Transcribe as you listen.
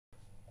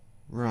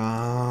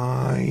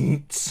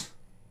Right.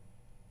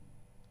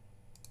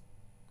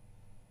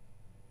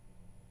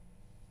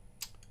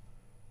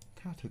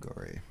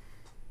 Category.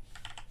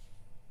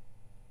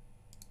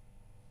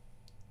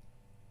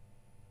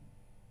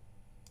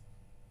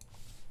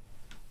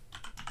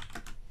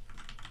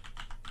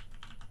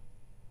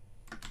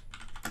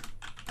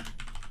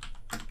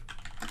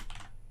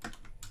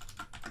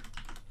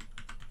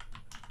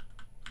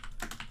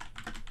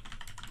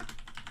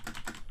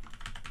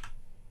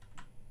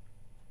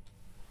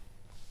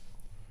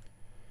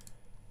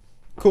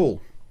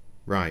 Cool.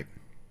 Right.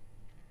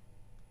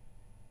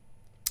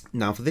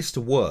 Now, for this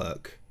to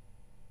work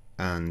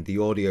and the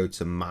audio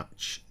to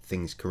match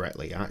things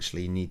correctly, I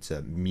actually need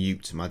to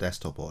mute my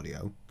desktop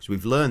audio, because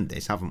we've learned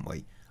this, haven't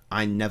we?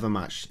 I never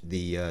match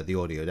the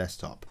audio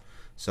desktop,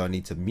 so I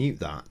need to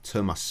mute that,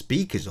 turn my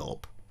speakers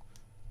up,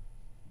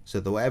 so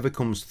that whatever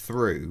comes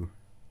through.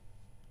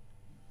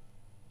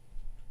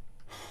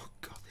 Oh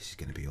God, this is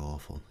going to be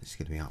awful. This is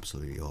going to be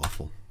absolutely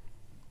awful.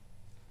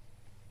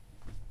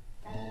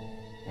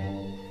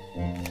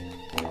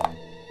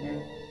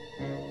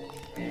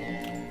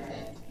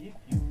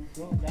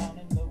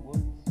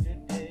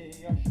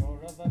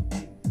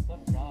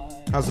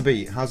 How's the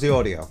beat? How's the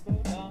audio?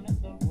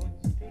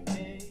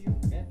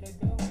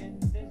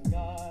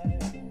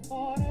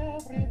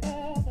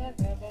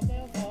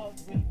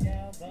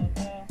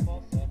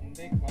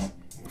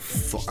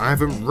 I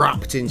haven't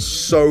rapped in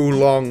so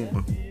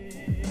long.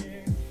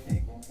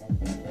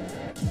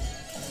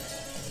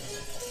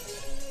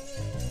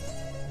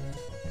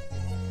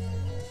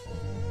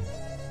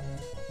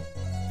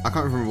 I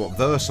can't remember what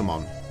verse I'm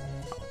on.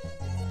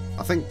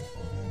 I think...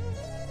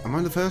 Am I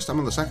on the first? I'm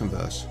on the second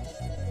verse.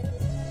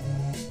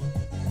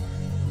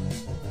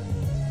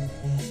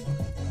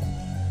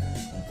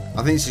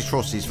 I think this is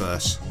Krusty's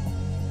verse.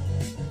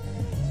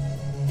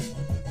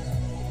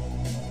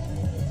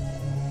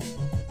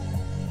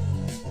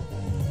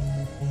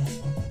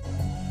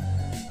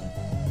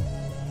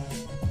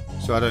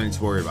 So I don't need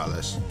to worry about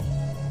this.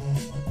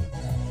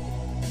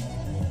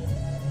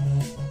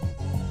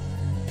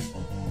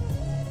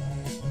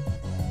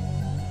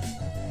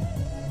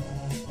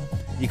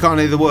 You can't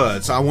hear the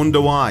words. I wonder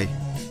why.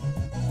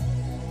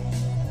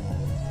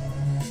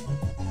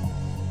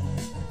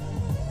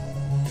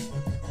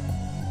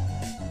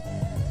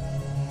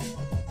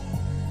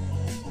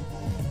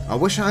 I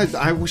wish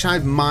I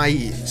had my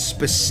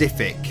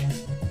specific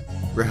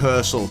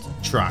rehearsal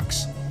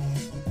tracks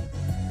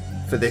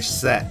for this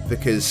set,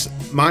 because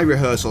my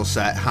rehearsal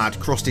set had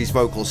Krusty's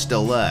vocals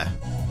still there.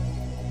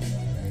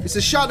 It's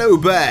the Shadow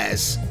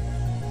Bears.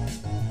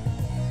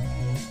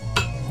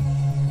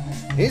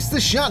 It's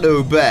the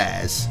Shadow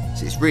Bears.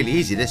 See, it's really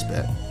easy, this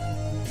bit.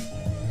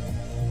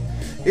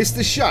 It's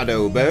the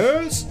Shadow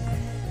Bears.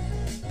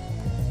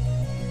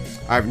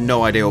 I have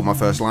no idea what my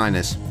first line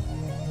is.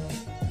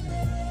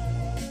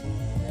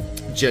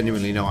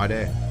 Genuinely no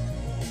idea.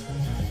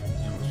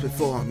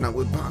 Before, now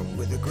we're back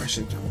with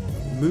aggression.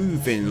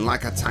 Moving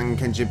like a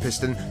tank engine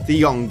piston,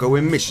 the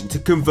ongoing mission to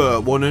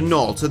convert one and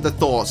all to the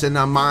thoughts in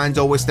our minds,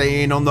 always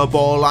staying on the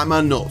ball like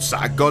my nuts.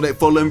 I got it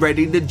full and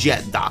ready to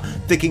jet that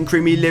thick and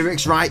creamy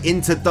lyrics right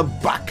into the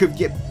back of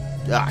your...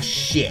 Ah,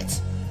 shit.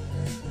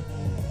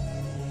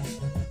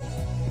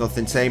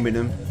 Nothing taming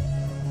them.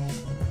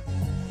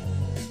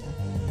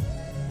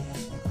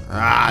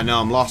 Ah, no,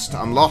 I'm lost.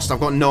 I'm lost. I've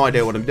got no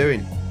idea what I'm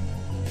doing.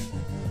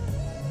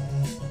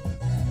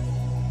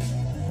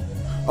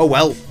 Oh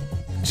well.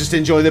 Just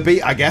enjoy the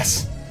beat, I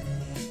guess.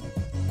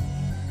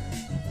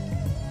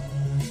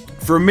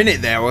 For a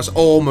minute there, I was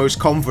almost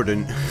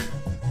confident.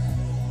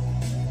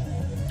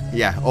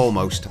 Yeah,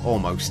 almost.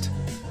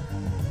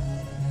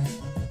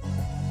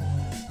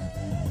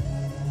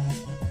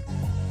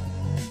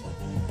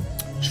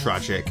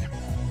 Tragic.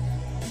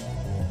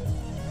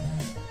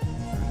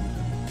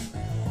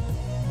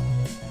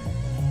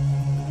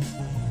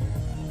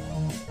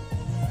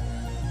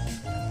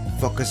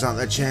 Fuckers out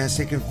the chairs,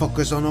 taking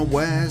fuckers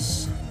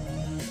unawares.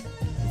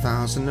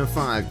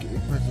 2005,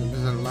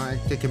 prisoners alive,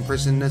 taking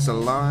prisoners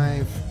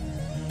alive.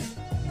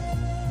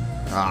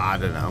 I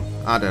don't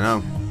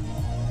know.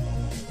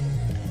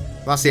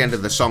 That's the end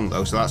of the song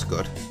though, so that's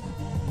good.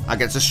 I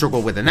get to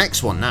struggle with the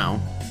next one now.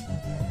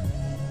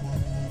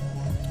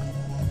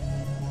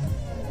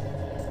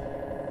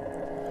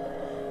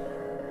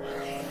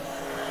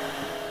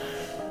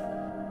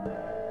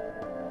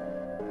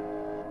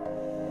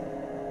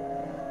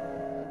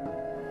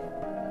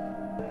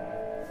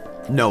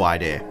 No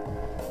idea.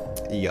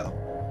 Yo.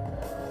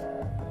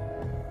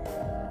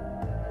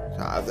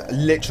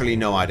 Literally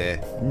no idea.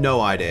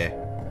 No idea.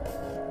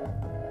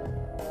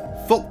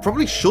 Fuck,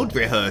 probably should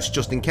rehearse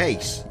just in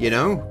case, you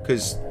know?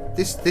 Because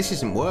this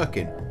isn't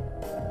working.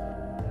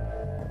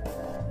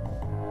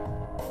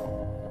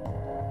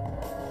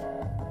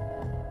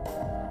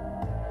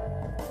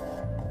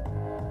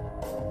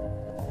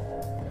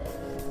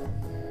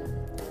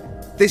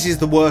 This is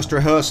the worst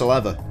rehearsal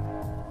ever.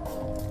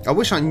 I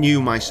wish I knew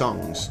my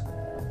songs.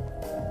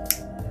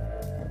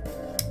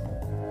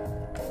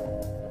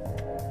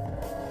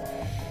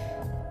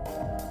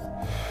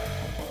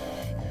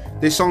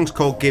 This song's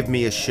called Give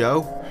Me a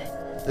Show.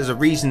 There's a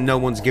reason no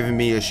one's giving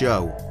me a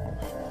show.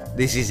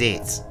 This is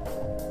it.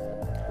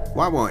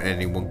 Why won't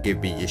anyone give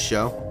me a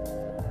show?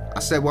 I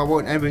said, why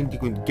won't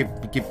anyone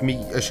give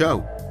me a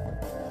show?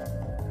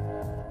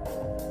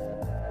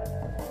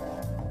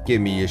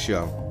 Give me a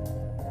show.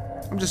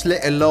 I'm just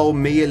little old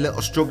me, a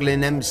little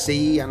struggling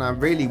MC, and I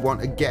really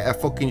want to get a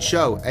fucking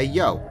show. Hey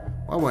yo,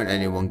 why won't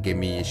anyone give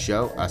me a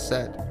show? I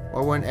said,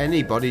 why won't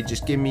anybody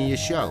just give me a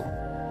show?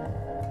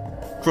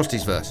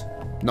 Krusty's verse,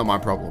 not my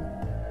problem.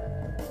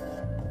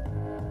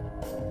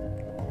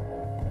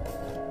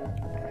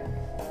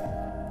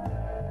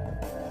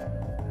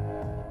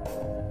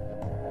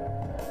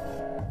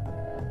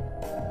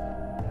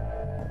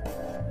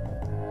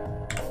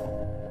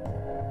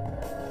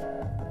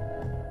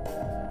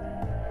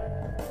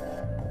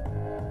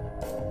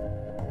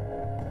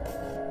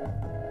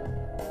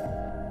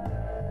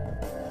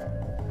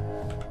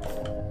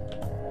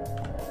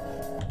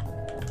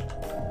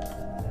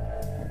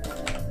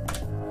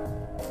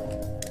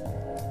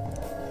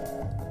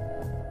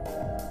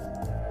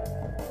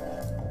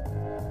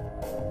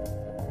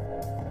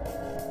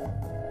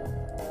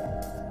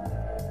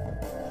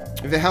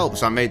 If it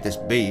helps, I made this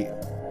beat.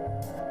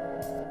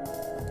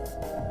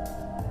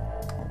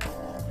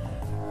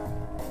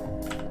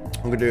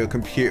 I'm going to do a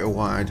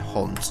computer-wide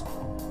hunt.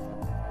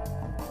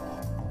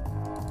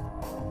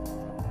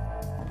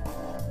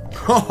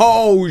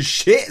 Oh,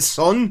 shit,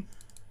 son!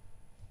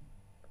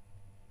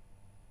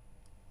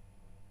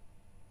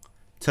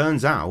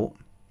 Turns out,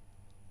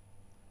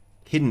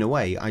 hidden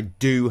away, I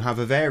do have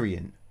a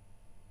variant.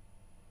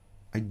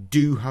 I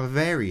do have a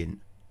variant.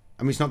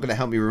 I mean, it's not going to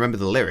help me remember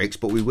the lyrics,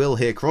 but we will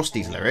hear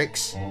Krusty's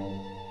lyrics.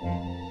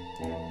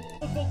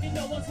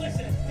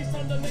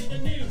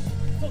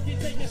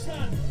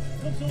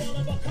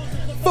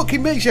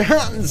 Fucking makes your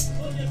hands!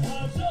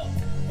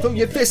 Throw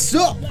your fists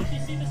up!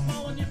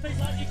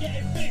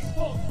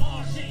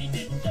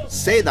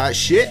 Say that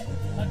shit!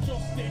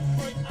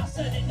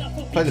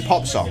 Play the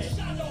pop song.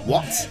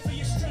 What?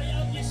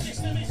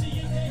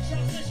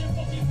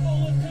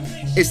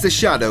 It's the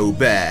Shadow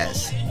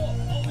Bears.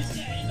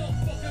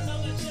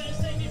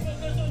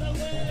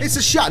 It's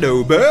a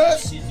Shadow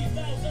Bears.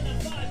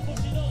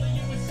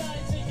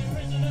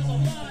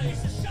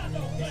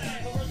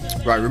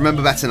 Right,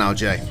 remember better now,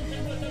 Jay.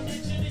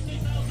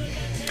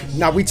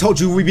 Now we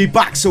told you we'd be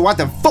back, so why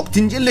the fuck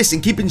didn't you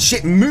listen? Keeping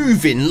shit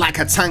moving like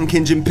a tank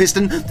engine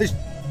piston.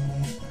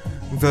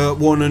 Vert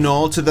one and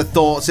all to the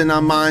thoughts in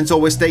our minds,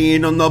 always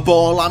staying on the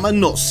ball. I'm a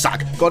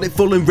nutsack, got it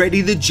full and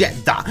ready to jet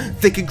that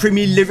thick and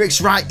creamy lyrics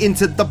right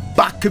into the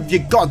back of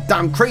your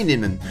goddamn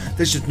cranium.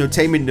 There's just no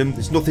taming them,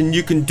 there's nothing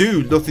you can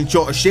do, nothing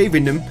short of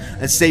shaving them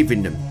and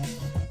saving them.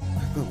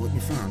 Oh, what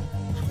you found?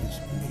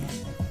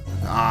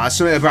 Ah,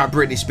 something about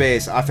Britney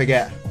Spears, I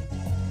forget.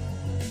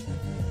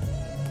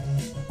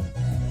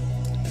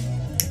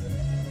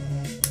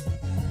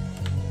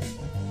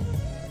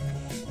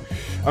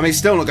 I mean, it's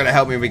still not going to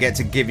help me when we get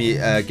to give me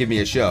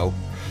a show,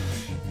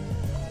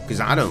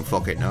 because I don't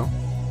fucking know.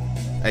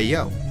 Hey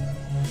yo.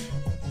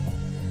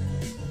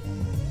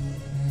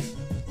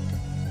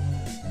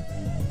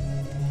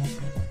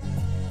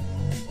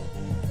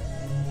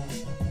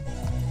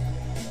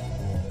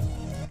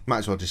 Might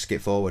as well just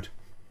skip forward.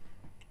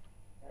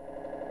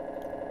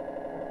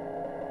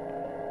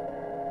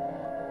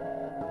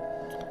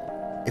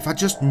 If I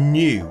just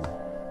knew.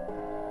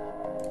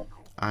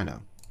 I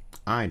know.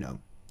 I know.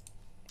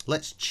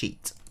 Let's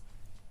cheat.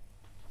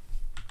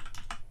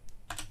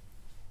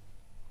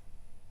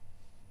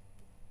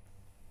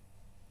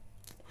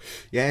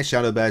 Yeah,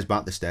 Shadow Bear's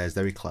back the stairs.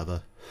 Very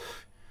clever.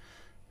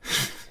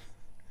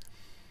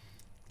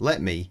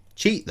 Let me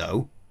cheat,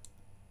 though.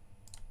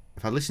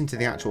 If I listen to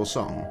the actual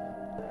song,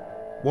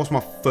 what's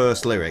my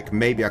first lyric?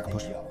 Maybe I can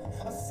push.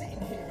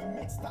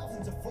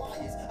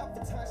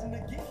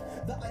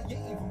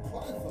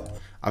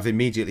 I've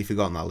immediately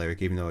forgotten that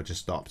lyric, even though I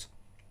just stopped.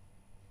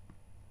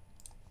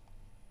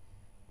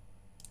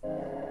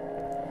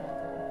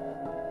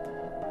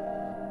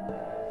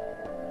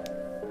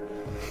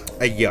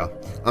 Hey yo,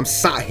 I'm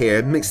sat here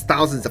amidst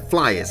thousands of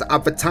flyers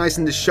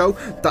advertising the show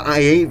that I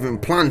ain't even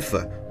planned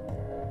for.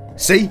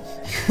 See?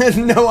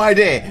 No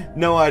idea.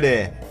 No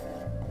idea.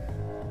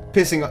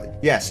 Pissing on...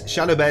 Yes,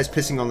 Shadow Bear's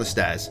pissing on the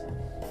stairs.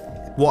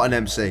 What an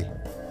MC.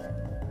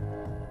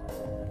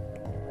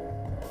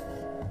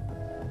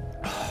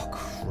 Oh,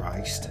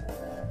 Christ.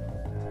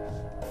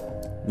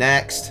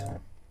 Next.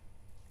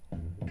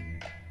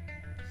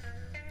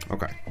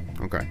 Okay,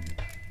 okay.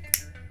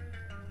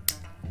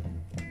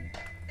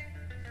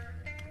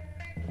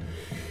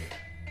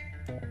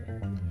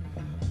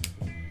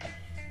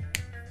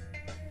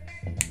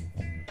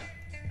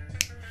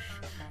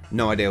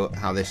 No idea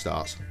how this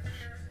starts.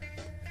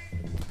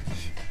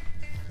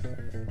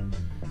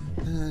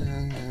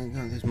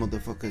 These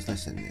motherfuckers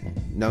listening.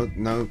 No,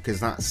 no, because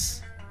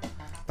that's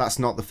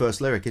not the first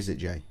lyric, is it,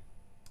 Jay?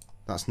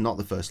 That's not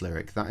the first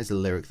lyric. That is a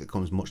lyric that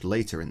comes much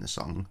later in the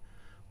song.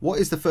 What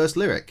is the first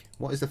lyric?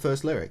 What is the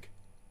first lyric?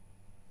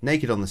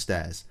 Naked on the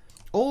stairs.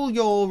 All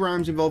your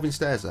rhymes involving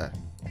stairs there.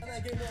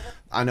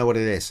 I know what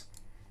it is.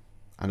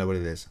 I know what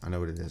it is. I know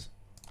what it is.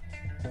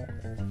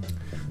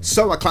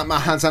 So I clap my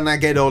hands and I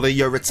get all of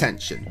your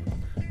attention.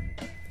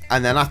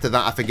 And then after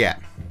that I forget.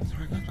 So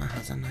I clap my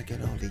hands and I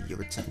get all of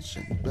your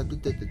attention.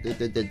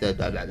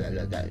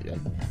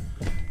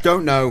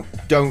 Don't know.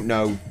 Don't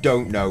know.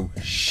 Don't know.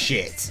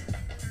 Shit.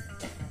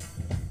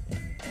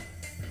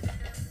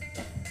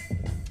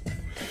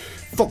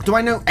 Fuck, do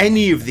I know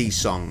any of these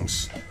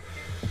songs?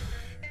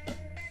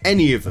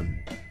 Any of them?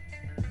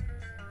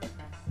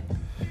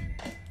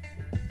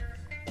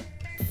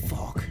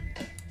 Fuck.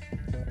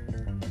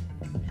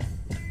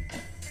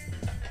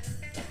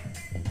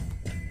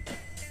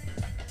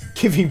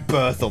 Giving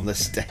birth on the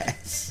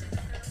stairs.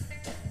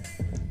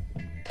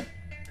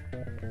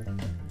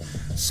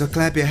 So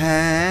clap your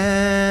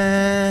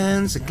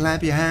hands and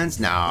clap your hands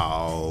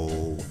now.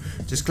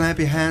 Just clap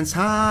your hands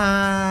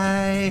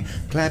high,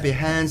 clap your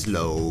hands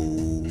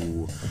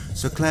low.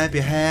 So clap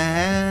your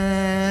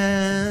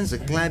hands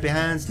and clap your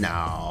hands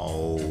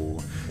now.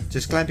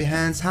 Just clap your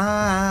hands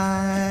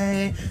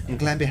high and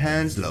clap your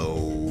hands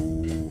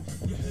low. You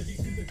heard it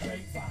through the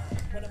grapevine.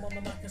 When I'm on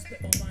the mic I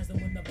spit more lines than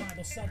when the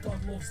Bible said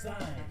God loves thine.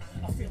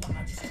 I feel like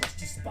I just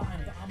crushed your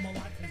spine, but I'm more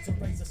likely to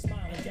raise a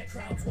smile and get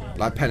crowds wild.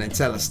 Like Penn and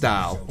Teller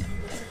style.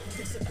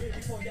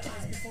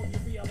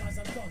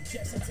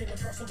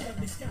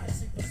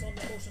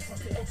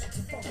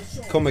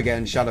 Come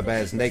again, shadow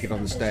bears, naked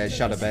on the stairs,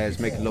 shadow bears,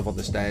 making love on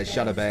the stairs,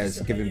 shadow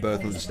bears, giving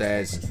birth on the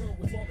stairs.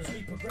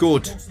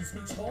 Good.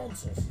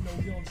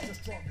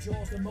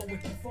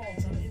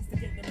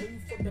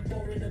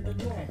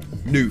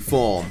 New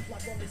form.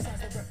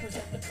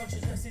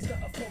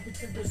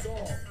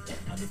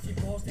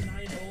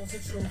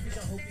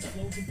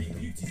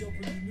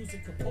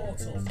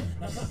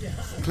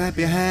 Clap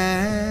your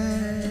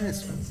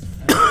hands.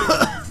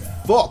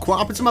 Fuck, what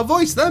happened to my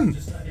voice then?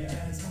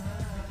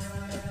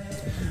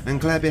 And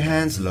clap your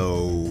hands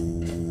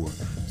low.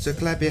 So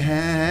clap your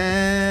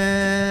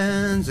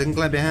hands and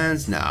clap your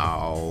hands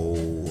now.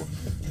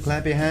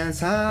 Clap your hands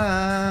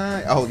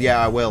high. Oh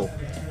yeah, I will.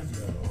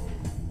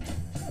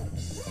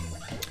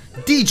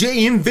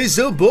 DJ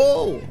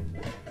Invisible.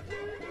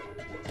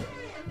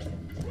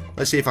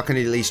 Let's see if I can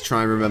at least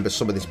try and remember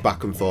some of this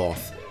back and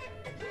forth.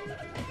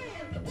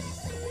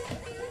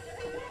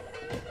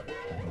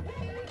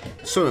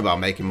 Something about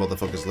making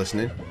motherfuckers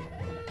listening.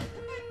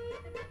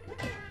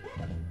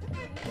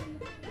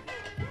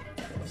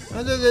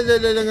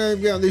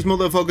 These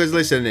motherfuckers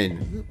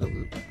listening.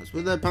 That's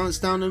with their pants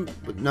down and...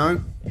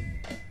 No.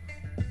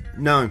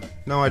 No.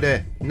 No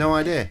idea. No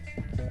idea.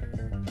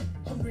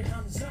 Hungry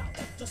hands out.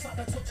 Just like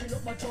they're touching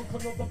up my trunk on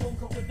rubber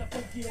bunker with the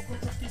funky up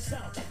crusty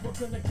sound. We're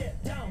gonna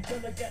get down,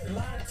 gonna get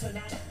live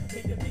tonight.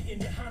 Make the beat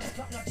in your hands,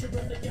 clap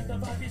naturally, yeah, the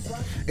vibe is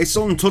right. It's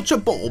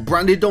untouchable,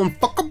 branded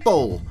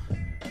unfuckable.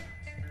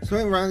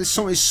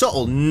 Something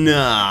subtle.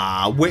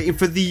 Nah, waiting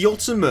for the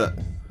ultimate.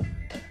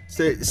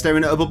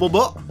 Staring at a bubble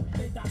butt.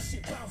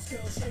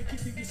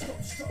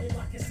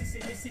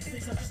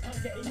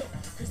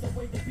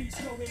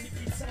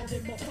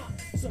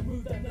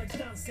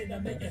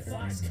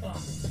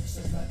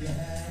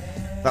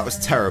 That was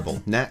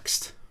terrible.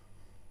 Next.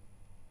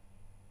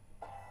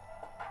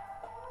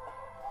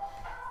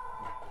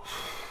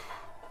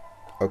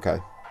 Okay.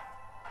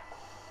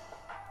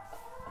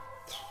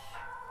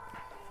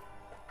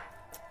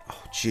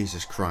 Oh,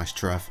 Jesus Christ,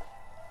 Trev.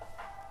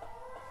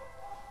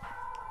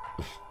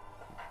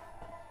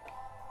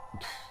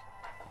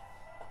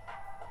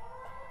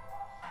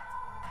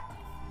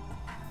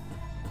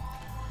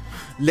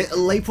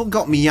 Little April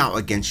got me out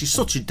again. She's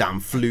such a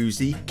damn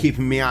floozy,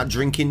 keeping me out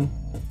drinking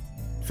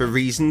for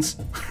reasons.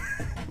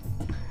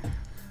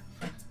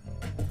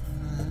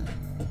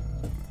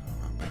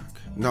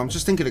 No, I'm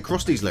just thinking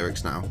across these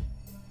lyrics now.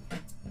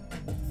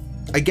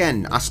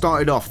 Again, I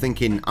started off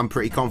thinking I'm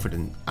pretty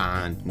confident,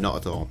 and not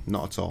at all.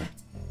 Not at all.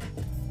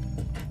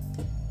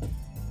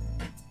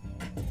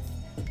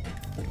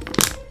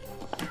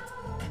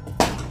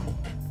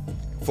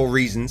 For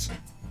reasons.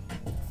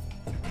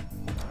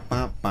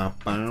 Bow, bow,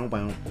 bow,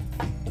 bow.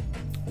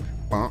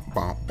 Bow,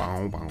 bow,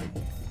 bow, bow.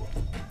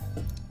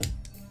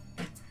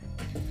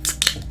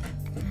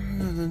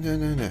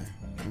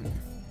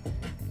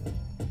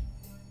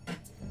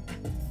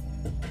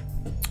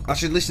 I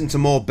should listen to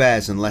more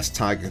Bears and less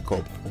Tiger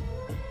Cub.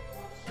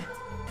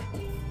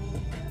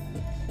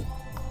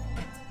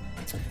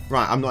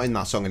 Right, I'm not in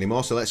that song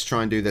anymore, so let's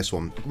try and do this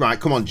one. Right,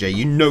 come on, Jay,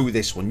 you know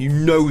this one. You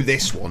know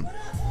this one.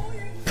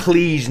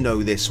 Please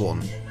know this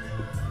one.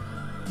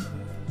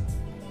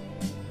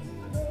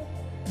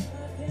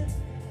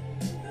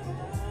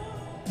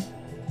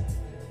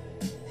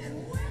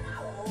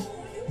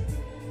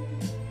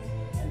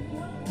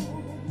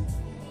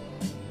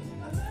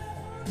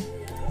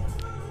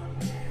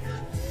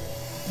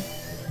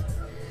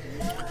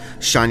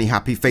 Shiny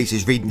happy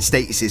faces reading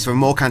statuses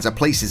from all kinds of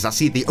places. I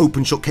see the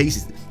open shut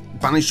cases.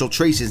 banish all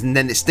traces and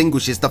then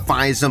extinguishes the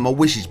fires of my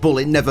wishes.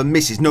 Bullet never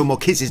misses, no more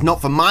kisses,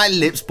 not for my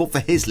lips, but for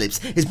his lips.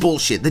 It's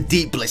bullshit, the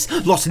deep bliss,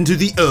 lost into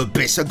the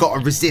abyss. I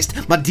gotta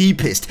resist my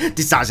deepest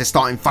desires are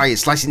starting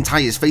fires, slicing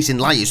tires, facing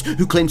liars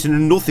who claim to know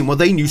nothing while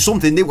they knew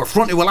something. They were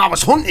fronted while I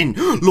was hunting,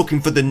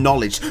 looking for the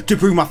knowledge to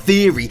prove my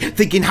theory,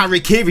 thinking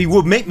Harikiri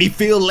would make me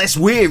feel less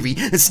weary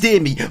and steer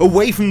me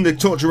away from the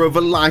torture of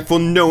a life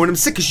unknown. I'm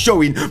sick of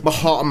showing my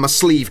heart on my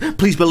sleeve.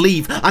 Please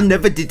believe I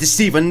never did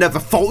deceive. I never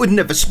faltered,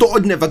 never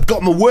stuttered, never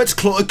got my words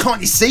cluttered.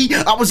 Can't you see?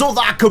 I was all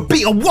that I could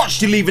be. I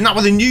watched you leaving out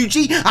with a new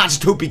G. I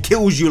just hope he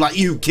kills you like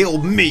you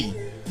killed me.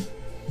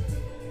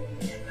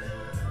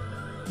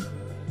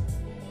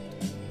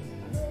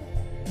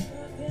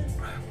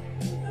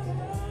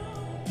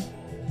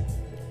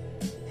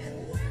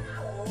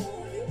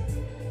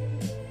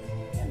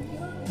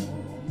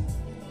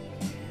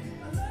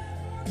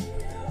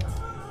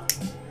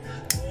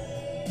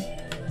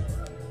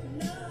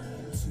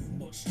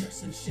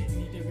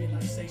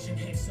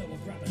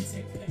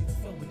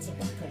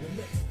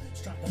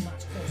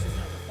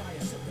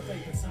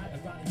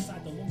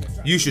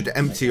 You should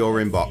empty your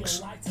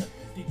inbox.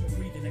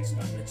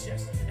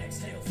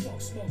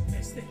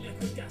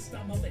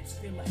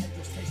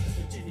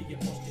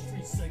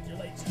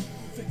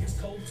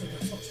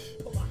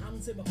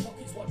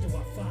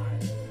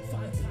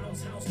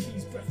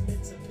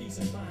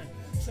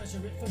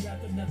 Treasure it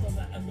forever, never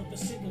let another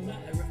single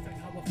letter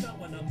affect how I felt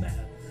when I met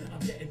her. I'm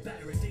getting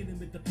better at dealing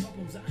with the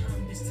problems at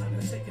hand. This time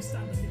I take a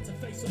stand and need to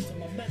face up to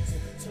my mental.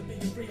 To be a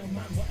real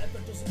man, whatever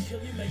doesn't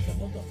kill you, make a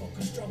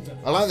motherfucker stronger.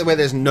 I like the way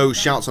there's no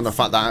shouts on the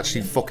fact that I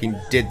actually fucking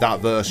did that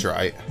verse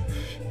right.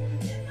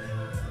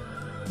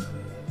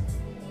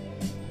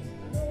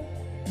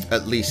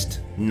 At least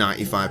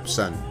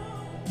 95%.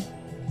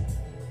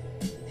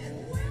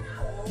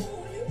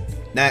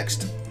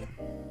 Next.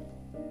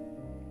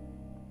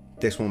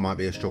 This one might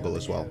be a struggle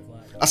as well.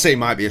 I say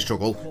might be a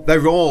struggle.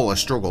 They're all a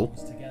struggle.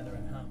 Together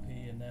and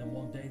happy, and then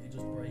one day they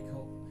just break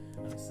up,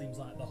 and it seems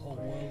like the whole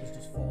world is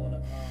just falling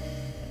apart.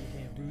 And you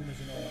hear rumours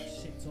and all that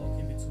shit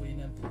talking between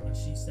them, and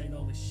she's saying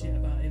all this shit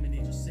about him, and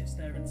he just sits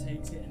there and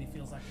takes it, and he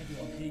feels like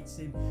everyone hates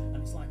him, and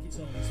it's like it's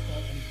all his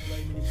fault, and he's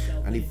blaming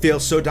himself. And he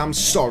feels so damn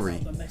sorry.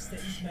 The mess that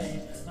he's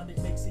made, and it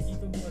makes it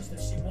even worse that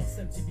she wants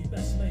them to be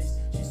best mates.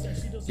 She says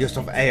she doesn't. Just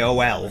off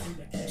AOL.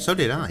 So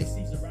did I.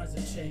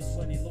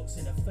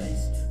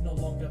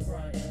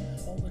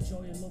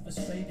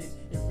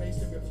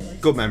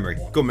 Good memory.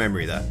 Good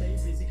memory there.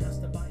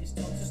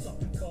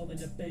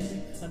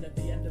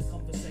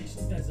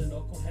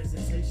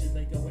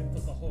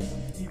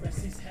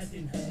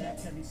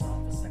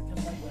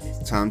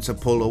 Time to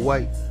pull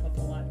away.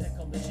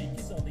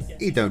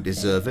 He don't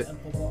deserve it.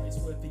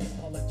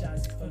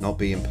 Not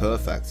being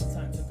perfect.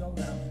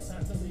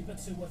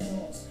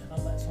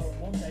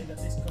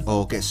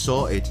 All gets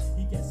sorted.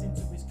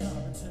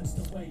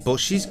 But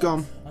she's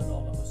gone.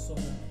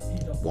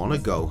 Wanna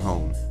go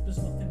home.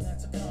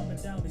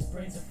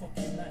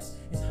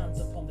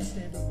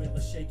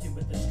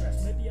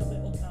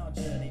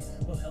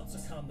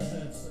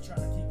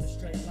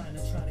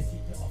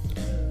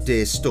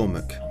 Dear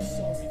stomach.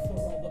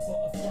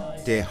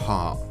 Dear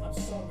heart.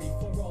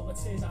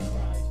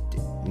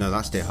 No,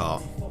 that's dear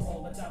heart.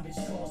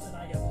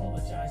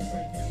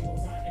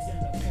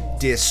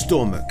 Dear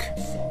stomach.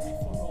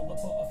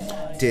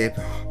 Dear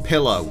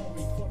pillow.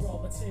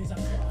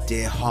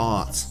 Dear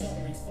heart.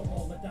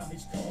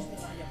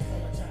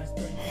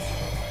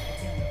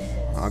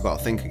 I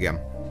gotta think again.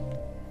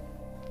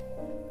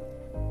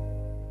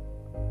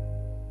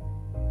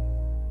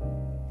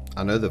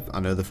 I know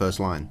the first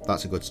line.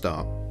 That's a good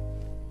start.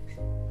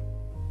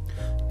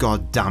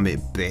 God damn it,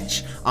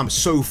 bitch. I'm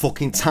so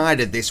fucking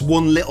tired of this.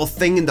 One little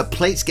thing and the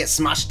plates get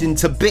smashed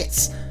into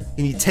bits.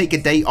 Can you take a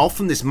day off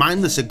from this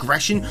mindless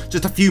aggression?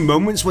 Just a few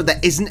moments where there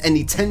isn't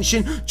any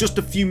tension. Just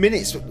a few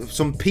minutes of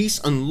some peace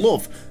and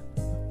love.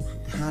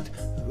 Had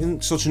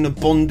in such an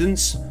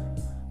abundance.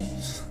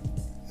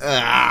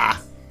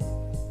 Ah.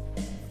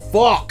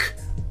 Fuck.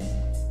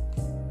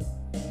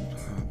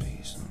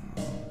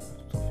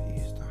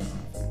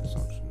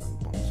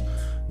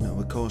 No,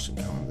 of course it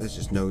can't. There's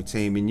just no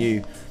taming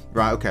you.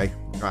 Right, okay.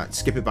 Right,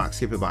 skip it back,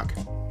 skip it back.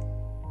 I'm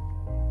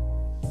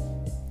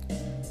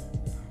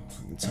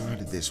tired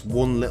of this.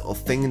 One little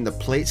thing and the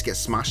plates get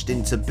smashed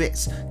into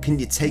bits. Can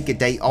you take a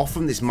day off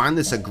from this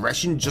mindless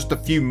aggression? Just a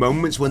few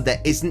moments when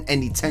there isn't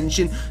any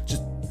tension.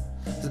 Just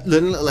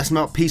learn a little lesson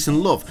about peace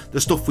and love.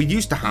 The stuff we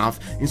used to have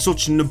in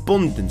such an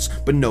abundance.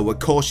 But no, of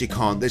course you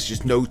can't. There's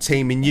just no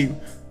taming you.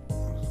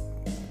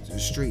 The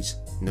streets,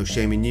 no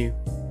shame in you.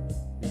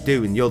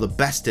 Doing, you're the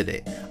best at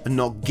it, and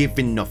not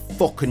giving a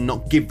fuck, and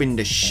not giving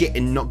the shit,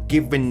 and not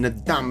giving a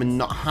damn, and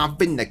not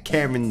having the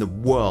care in the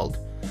world.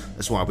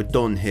 That's why we're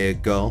done here,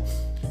 girl.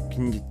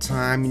 Can you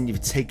time and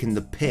you've taken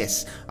the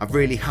piss? I've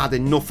really had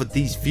enough of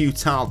these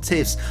futile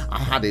tiffs. I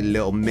had a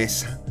little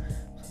miss.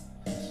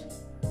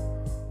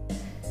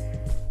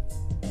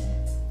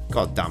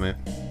 God damn it.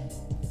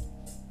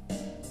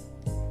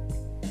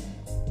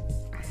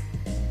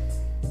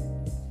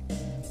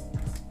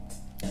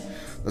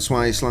 That's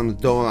why I slammed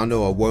the door. I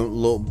know I won't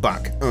look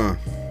back. I'm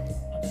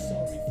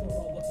sorry for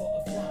all the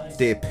butterflies.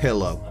 Dear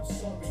pillow. I'm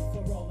sorry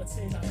for all the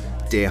tears I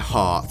cried. Dear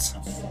heart.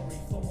 I'm sorry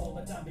for all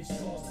the damage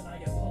caused, and I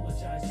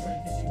apologize,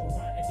 Frank, 'cause you were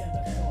right again,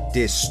 of course.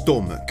 Dear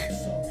stomach. I'm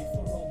sorry for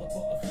all the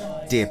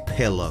butterflies. Dear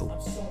pillow.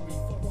 I'm sorry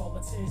for all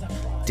the tears I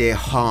cried. Dear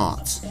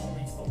heart. Sorry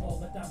for all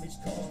the damage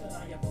caused, and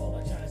I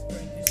apologize,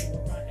 Frank, 'cause you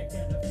were right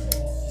again, of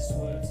course. He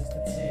swerves as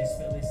the tears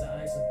fill his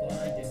eyes and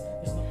blinding.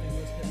 There's nothing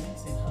worse than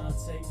mixing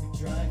heartache with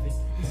driving.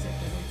 He said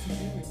the way to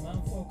do it,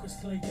 man, focus,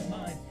 clear your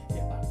mind.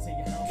 Get back to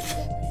your house in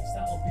one piece,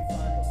 that'll be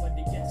fine. But when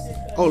he gets in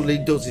bed, All he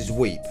does is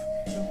weep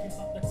choking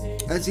back the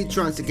tears. as he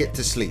tries to get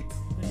to sleep.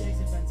 The days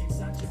event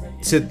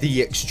exaggerated. To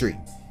the extreme.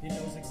 He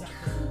knows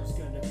exactly who's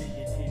gonna be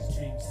in his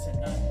dreams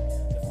tonight.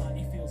 The fight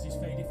he feels is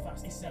fading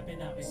fast. He's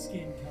stepping out his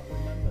skin. Can't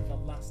remember the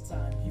last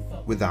time he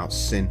felt Without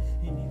sin.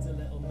 He needs a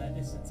little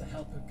medicine to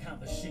help him count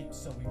the sheep,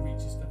 so he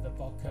reaches for the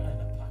vodka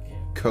and a packet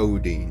of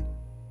Codeine.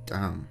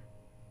 Damn.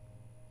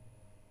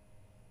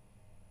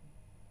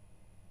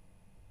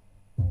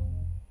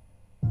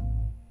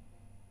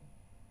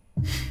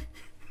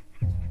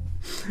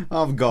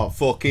 I've got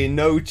fucking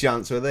no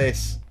chance with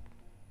this.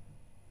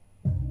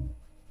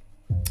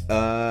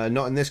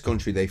 Not in this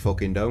country, they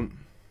fucking don't.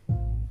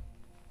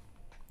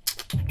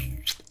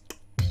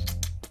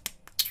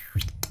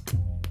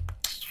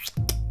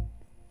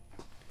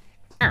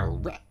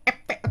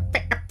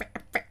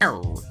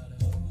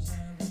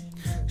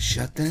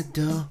 Shut that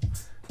door.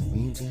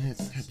 We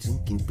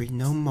can breathe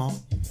no more.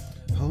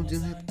 Hold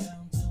your lip.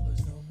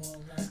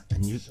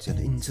 And you till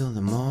until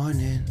the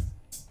morning.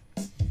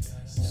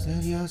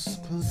 Sell your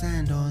clothes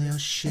and all your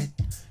shit.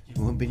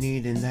 You won't be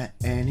needing that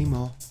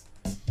anymore.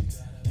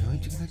 No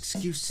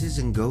excuses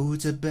and go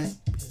to bed.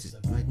 Because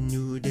my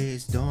new day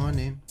is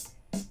dawning.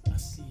 I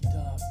see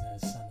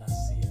darkness and I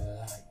see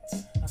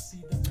light. I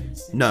see the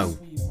face in No. the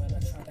sweet when I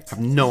try to I have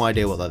no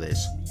idea what that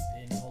is.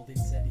 sleep in, holding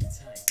Teddy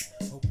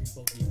tight. Hoping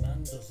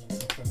Bogeyman doesn't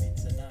come for me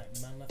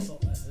tonight. Man, I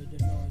thought I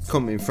heard a noise.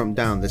 Coming from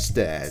down the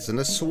stairs, and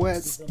I swear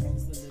it's The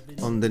monster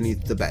living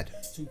underneath the bed.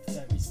 tooth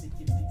fairy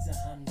sticky pizza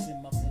hands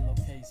in my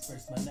pillowcase.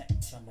 Brace my neck,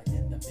 trying to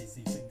get the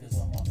busy fingers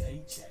on my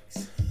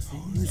paychecks.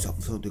 Who's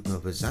up for the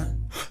covers, that?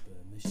 Burn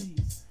the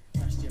sheets.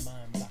 Crashed your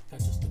mind back, I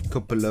just a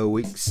Couple of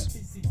weeks.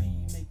 busy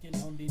bee making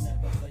honey,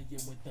 never playing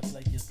with the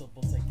players.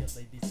 Double take it,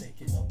 ladies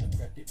taking all the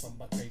credit from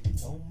my craving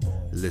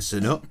homeboys.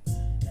 Listen up.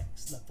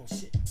 Next level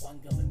shit,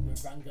 wangling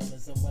with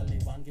wranglers and welly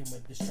wanging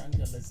with the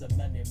stranglers and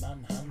many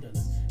manhandlers.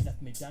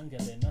 Left me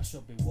dangling, I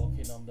should be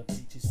walking on the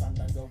beaches,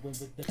 fandango with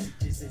the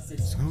peaches. Is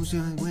it Close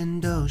your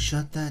window,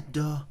 shut that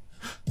door.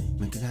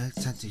 Make it out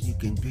so you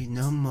can breathe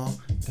no more.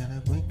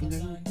 Gotta wake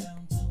it up.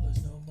 down till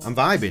there's no more? I'm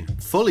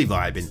vibing, fully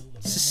vibing.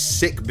 It's a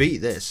sick beat,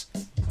 this.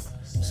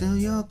 Sell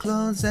your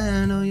clothes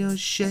and all your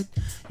shit.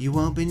 You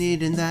won't be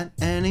needing that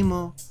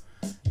anymore.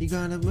 You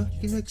gotta work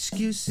your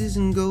excuses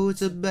and go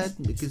to bed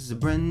because the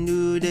brand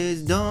new day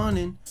is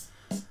dawning.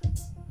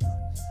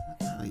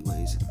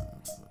 Anyways.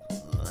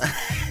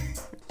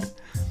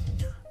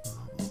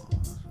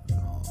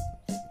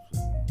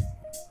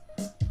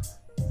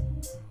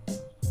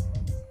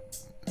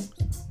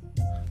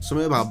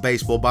 Something about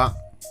baseball bat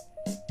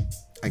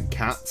and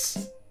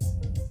cats.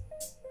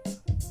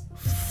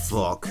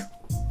 Fuck.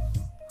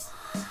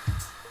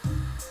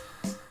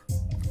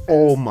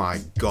 Oh my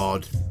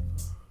god.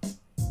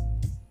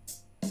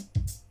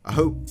 I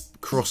hope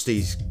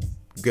Krusty's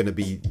gonna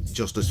be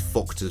just as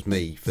fucked as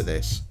me for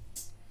this.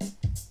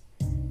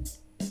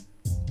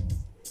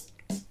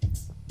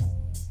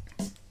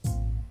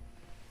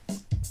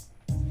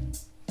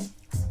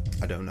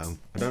 I don't know.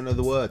 I don't know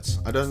the words.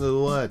 I don't know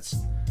the words.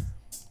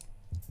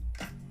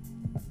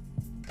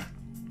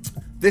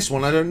 This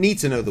one, I don't need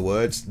to know the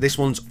words. This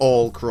one's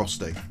all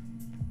Krusty.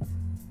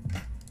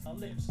 My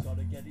lips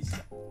gotta get his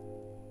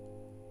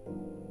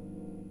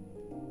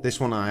This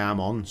one I am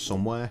on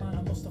somewhere.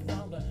 I must have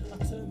found her. I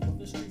turned from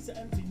the streets are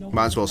empty. No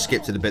Might as well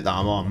skip to the bit that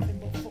I'm on.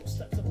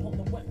 footsteps upon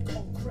the wet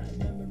concrete.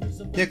 Memories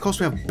of Yeah, of course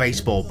we have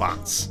baseball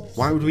bats.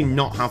 Why would we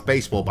not have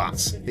baseball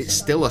bats? It's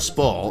still a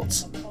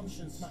sport.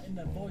 conscience, not in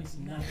their voice.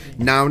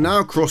 Nagging.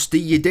 Now,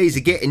 Krusty, your days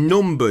are getting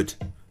numbered.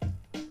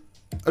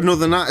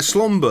 Another night of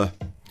slumber.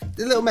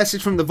 A little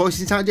message from the voice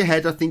inside your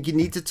head. I think you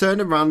need to turn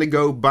around and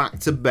go back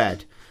to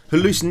bed.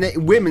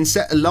 Hallucinating women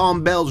set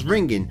alarm bells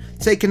ringing.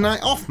 Take a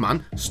night off,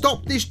 man.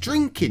 Stop this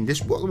drinking.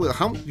 This what will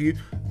help you.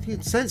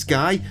 Sense,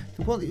 guy.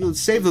 What you'll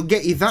save will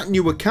get you that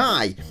new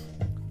Akai.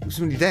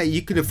 Somebody there,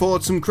 you can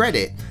afford some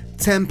credit.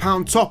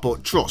 £10 top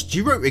up. Trust.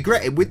 You won't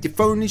regret it. With your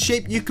phone in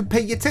shape, you can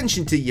pay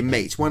attention to your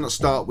mates. Why not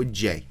start with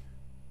J?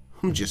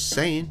 I'm just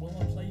saying. Well,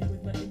 I'm playing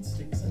with my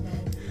instincts and now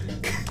I'm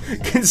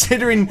feeling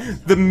Considering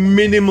the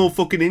minimal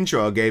fucking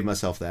intro I gave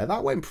myself there,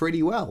 that went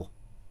pretty well.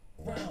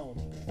 round.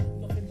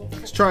 Nothing but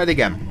Let's try it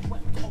again.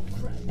 wet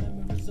concrete.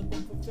 Memories of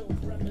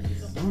unfulfilled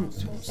remedies of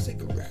past.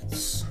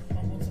 Cigarettes. I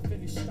want to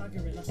finish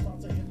staggering. I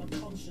start to hear my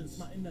conscience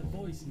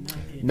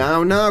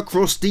Now,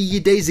 Krusty,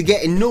 your days are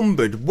getting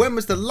numbered. When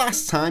was the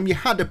last time you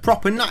had a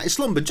proper night's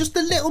slumber? Just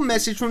a little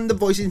message from the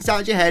voice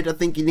inside your head. I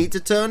think you need to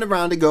turn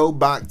around and go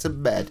back to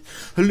bed.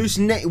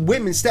 Hallucinating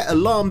women set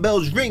alarm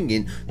bells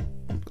ringing.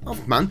 Oh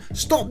man,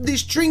 stop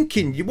this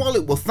drinking. Your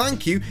wallet will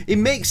thank you. It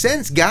makes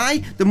sense,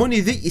 guy. The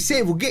money that you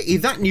save will get you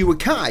that new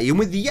Akai, and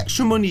with the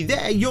extra money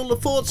there, you'll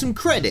afford some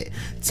credit.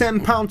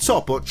 £10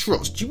 top or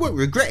trust. You won't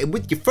regret it.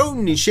 With your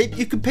phone in shape,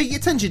 you can pay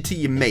attention to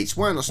your mates.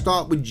 Why not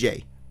start with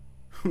J?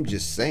 I'm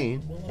just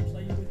saying.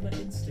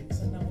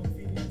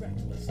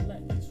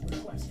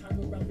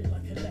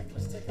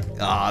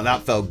 Ah,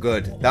 that felt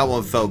good. That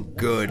one felt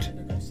good.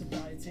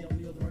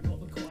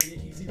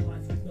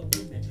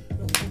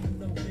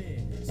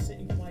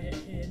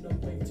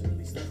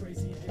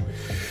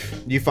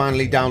 You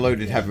finally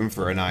downloaded Heaven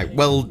for a Night.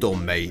 Well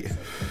done, mate.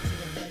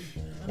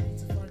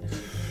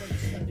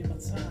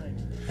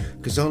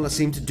 Because all I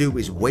seem to do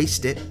is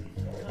waste it.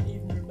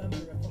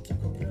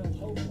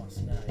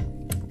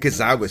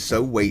 Because I was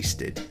so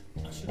wasted.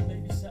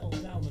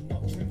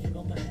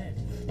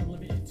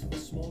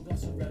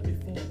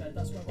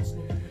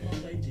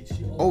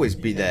 Always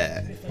be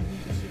there.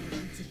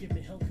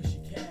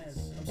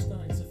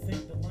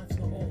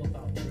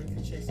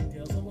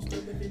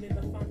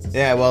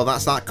 Yeah, well,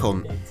 that's that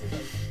cunt.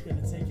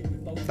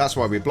 That's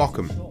why we block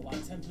them.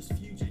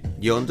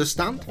 You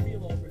understand?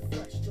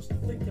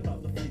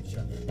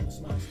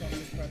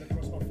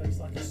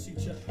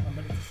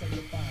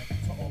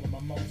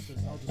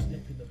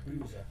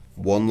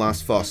 One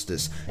last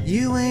Foster's.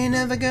 You ain't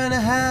ever gonna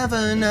have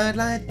a night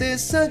like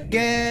this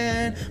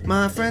again.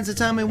 My friends are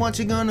telling me what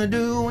you gonna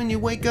do when you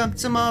wake up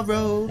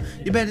tomorrow.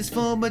 Your bed is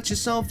full but your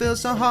soul feels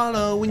so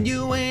hollow. And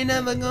you ain't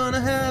ever gonna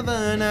have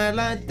a night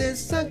like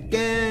this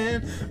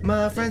again.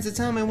 My friends are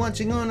telling me what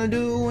you gonna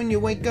do when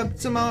you wake up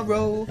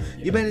tomorrow.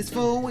 Your bed is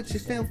full but your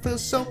soul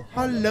feels so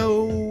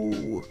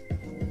hollow.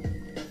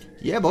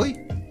 Yeah,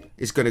 boy.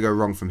 It's gonna go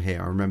wrong from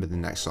here. I remember the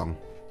next song.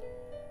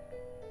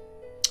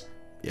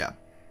 Yeah.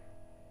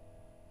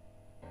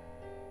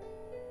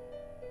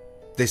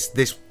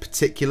 This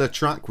particular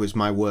track was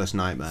my worst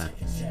nightmare.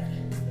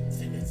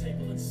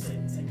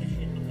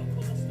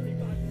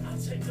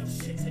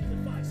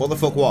 What the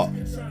fuck, what?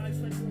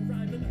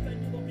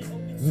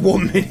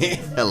 1 minute?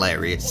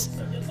 Hilarious.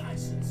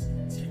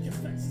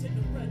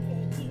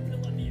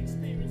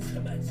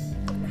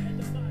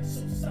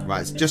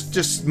 Right,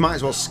 just might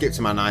as well skip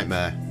to my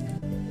nightmare.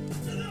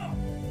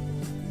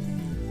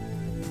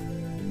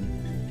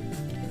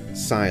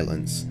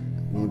 Silence.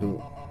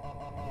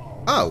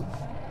 Oh!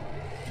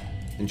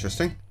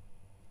 Interesting.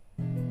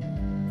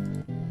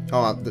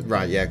 Oh,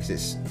 right, yeah,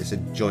 because it's a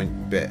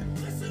joint bit.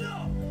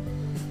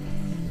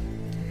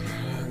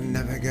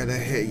 Never gonna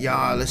hit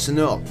ya, listen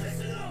up.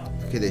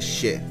 Look at this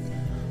shit.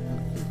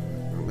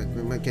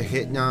 Make a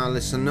hit now,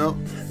 listen up.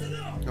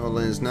 All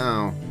ends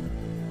now.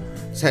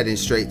 It's heading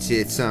straight to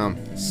your town.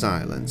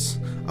 Silence.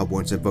 I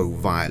won't evoke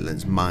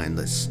violence,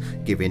 mindless.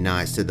 Giving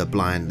eyes to the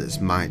blindless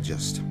might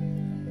just.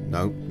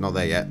 No, not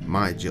there yet.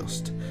 Might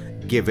just.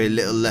 Give a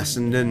little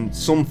lesson and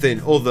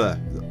something other.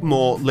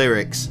 More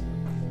lyrics.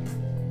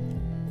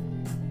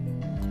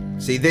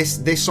 See,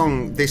 this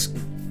song, this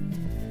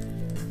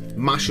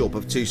mashup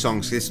of two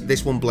songs,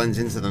 this one blends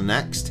into the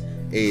next,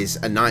 is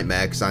a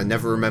nightmare because I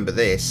never remember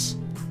this.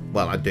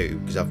 Well, I do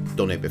because I've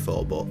done it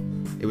before, but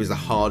it was the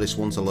hardest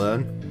one to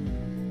learn.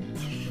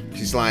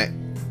 It's like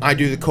I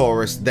do the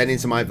chorus, then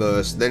into my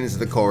verse, then into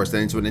the chorus,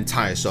 then into an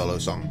entire solo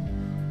song.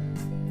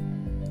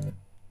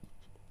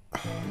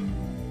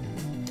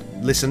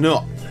 Listen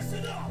up.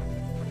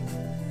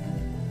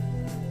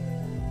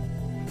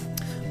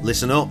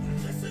 Listen up.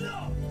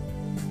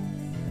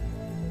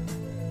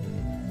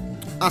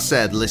 I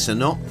said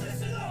listen up.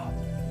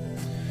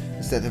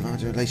 Instead of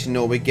adulation,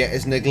 all we get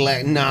is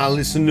neglect. Nah,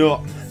 listen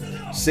up.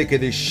 Sick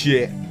of this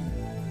shit.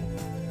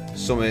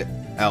 Something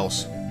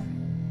else.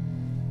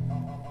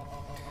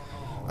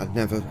 I'd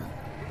never,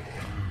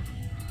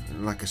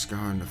 like a scar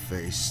on the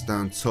face,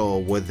 stand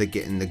tall where they're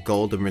getting the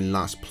golden in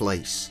last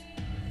place.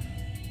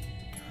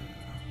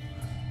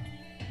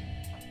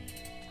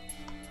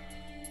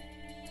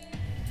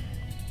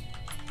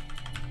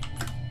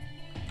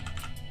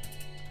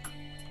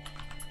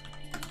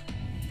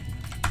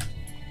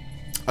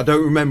 I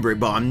don't remember it,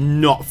 but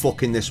I'm not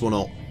fucking this one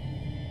up.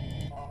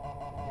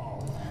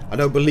 I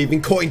don't believe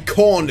in cutting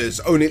corners,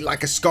 own it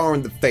like a scar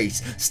on the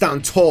face.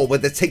 Stand tall where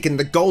they're taking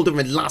the golden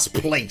in last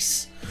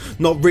place.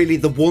 Not really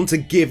the one to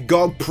give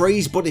God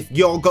praise, but if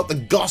y'all got the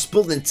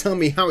gospel, then tell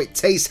me how it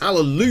tastes.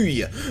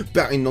 Hallelujah.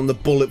 Batting on the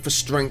bullet for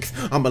strength.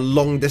 I'm a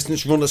long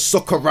distance runner,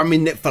 sucker, I'm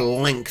in it for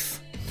length.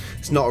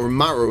 It's not a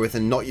matter with a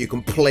knot you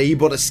can play,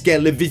 but a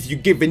scale of if you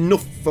give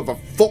enough of a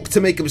fuck to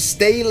make them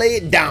stay. Lay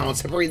it down,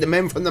 separate the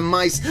men from the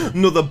mice.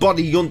 Another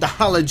body under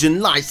halogen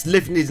lights,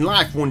 living his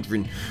life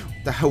wondering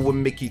what the hell would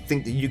make you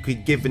think that you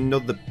could give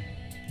another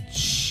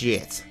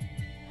shit.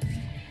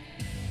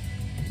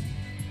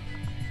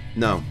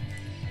 No,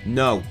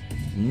 no,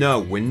 no,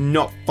 we're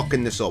not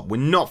fucking this up. We're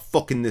not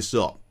fucking this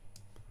up.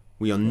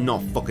 We are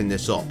not fucking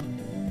this up.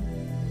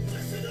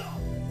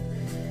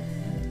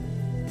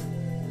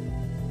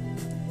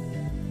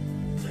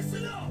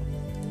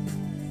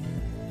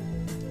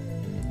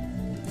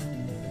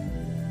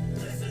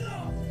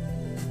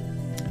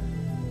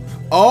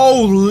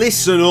 Oh,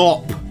 listen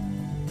up.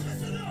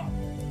 Listen up!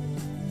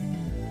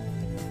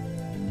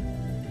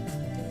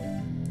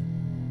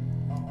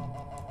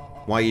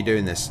 Why are you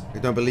doing this? I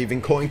don't believe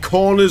in cutting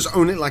corners.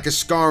 Own it like a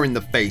scar in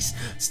the face.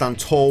 Stand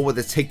tall where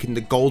they're taking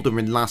the gold are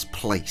in last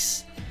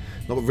place.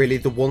 Not really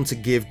the one to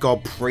give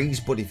God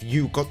praise, but if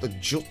you got the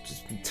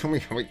justice, tell me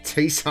how it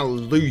tastes.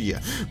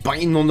 Hallelujah.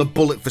 Biting on the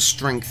bullet for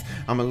strength.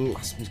 I'm a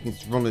last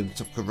running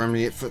to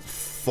remedy it for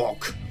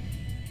fuck.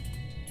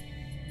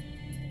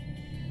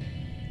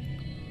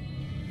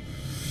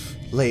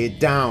 Lay it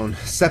down.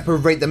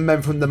 Separate the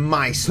men from the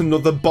mice.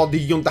 Another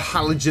body under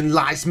halogen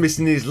lights,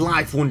 missing his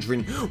life,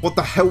 wondering what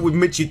the hell would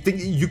make you think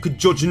you could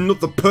judge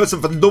another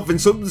person for loving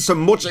something so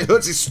much it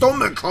hurts his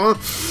stomach, huh?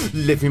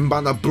 Living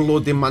by the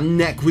blood in my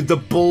neck with the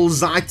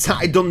bullseye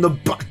tied on the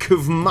back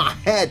of my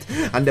head.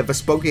 I never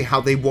spoke it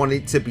how they want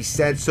it to be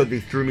said, so they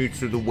threw me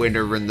to the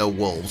winter and the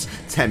wolves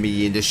tear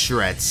me into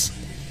shreds.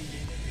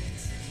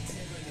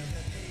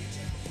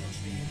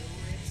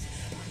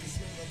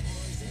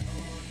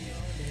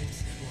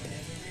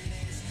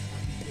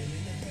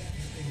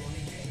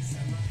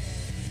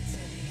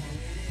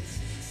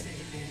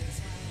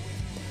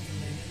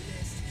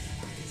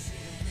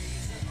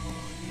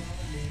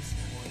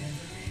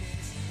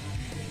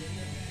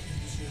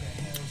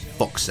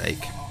 Fuck's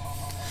sake.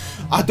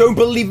 I don't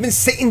believe in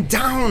sitting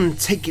down.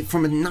 Take it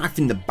from a knife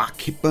in the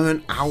back, it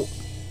burnt out.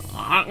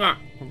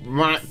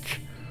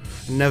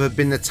 Never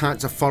been the type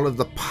to follow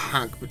the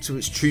pack, but so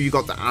it's true you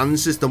got the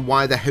answers, then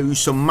why the hell are you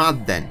so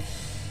mad then?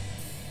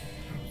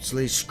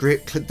 Slay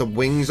script, clipped the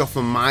wings off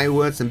of my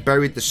words and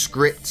buried the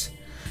script.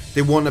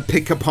 They want to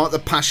pick apart the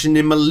passion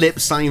in my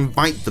lips, I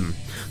invite them.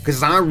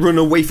 Cause I run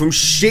away from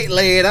shit,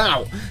 lay it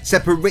out.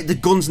 Separate the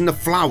guns and the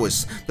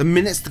flowers. The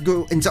minutes to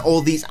go into all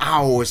these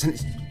hours. And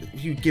it's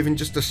you given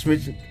just a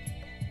smidgen.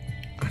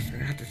 I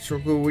had to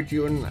struggle with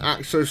you and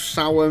act so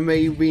sour,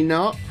 maybe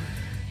not.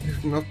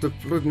 It's not the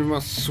blood in my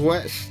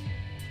sweats.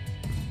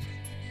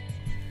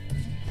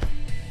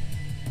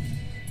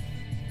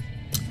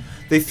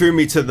 They threw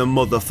me to the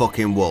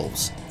motherfucking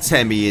wolves.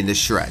 Tear me into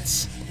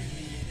shreds.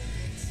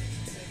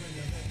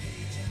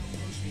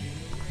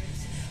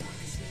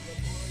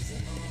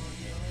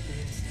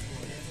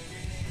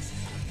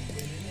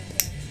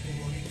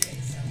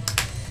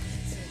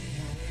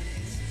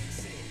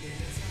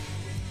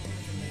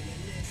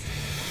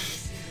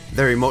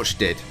 Very much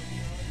did.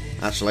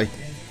 Actually,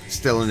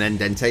 still an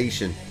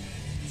indentation.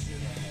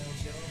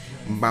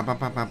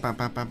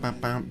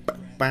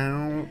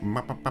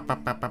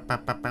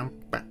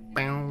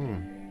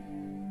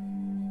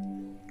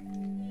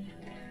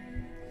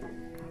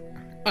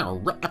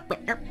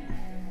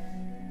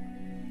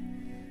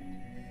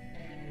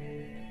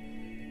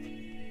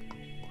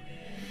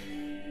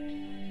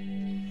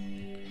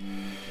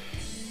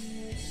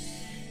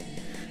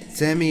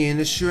 Tear me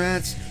into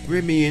shreds,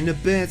 rip me into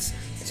bits.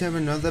 Tear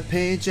another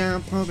page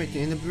out, pour it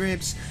in the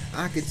ribs.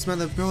 I can smell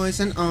the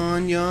poison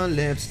on your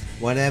lips.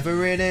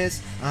 Whatever it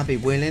is, I'll be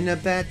willing to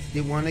bet.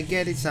 You wanna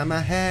get inside my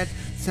head?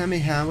 Tell me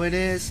how it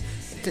is.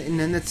 Sitting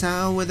in the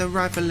tower with a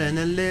rifle and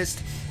a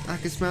list. I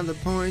can smell the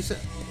poison.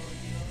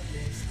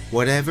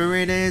 Whatever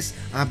it is,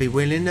 I'll be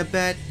willing to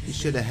bet. You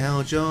should have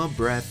held your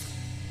breath.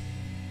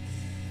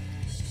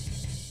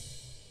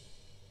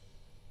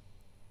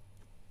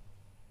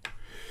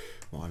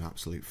 What an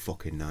absolute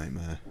fucking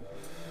nightmare.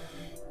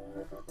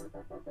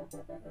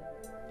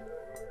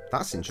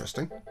 That's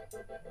interesting.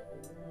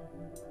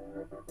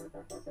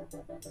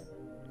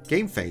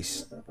 Game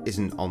Face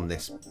isn't on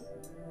this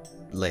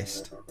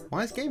list.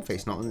 Why is Game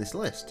Face not on this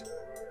list?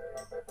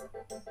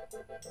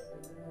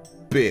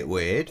 Bit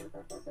weird.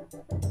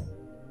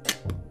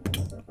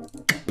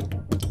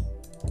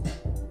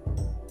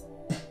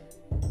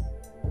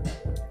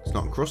 It's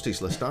not on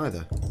Krusty's list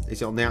either.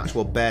 Is it on the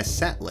actual Bear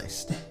set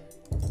list?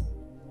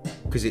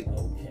 Because it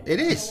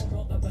is.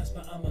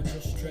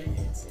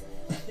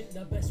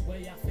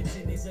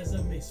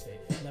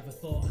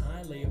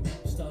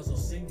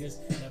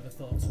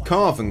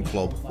 Carven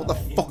Club? What the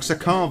fuck's a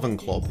Carven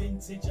Club?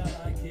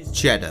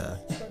 Cheddar.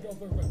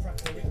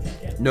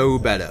 No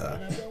better.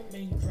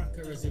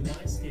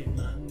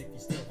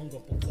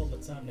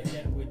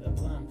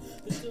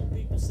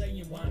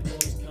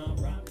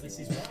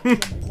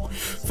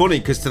 Funny,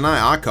 because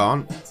tonight I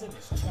can't.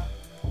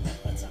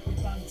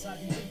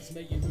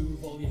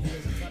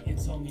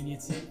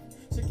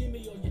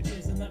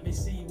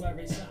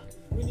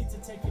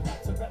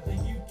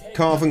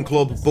 Carven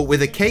Club, but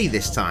with a K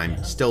this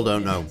time. Still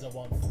don't know.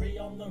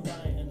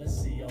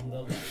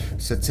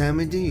 So tell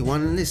me, do you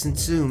want to listen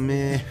to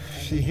me?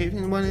 If you hear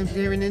what I'm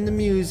hearing in the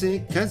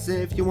music, cause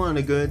if you want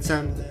a good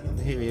time,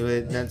 hear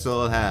it, let's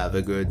all have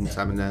a good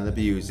time and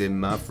abuse it,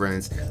 my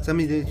friends. Tell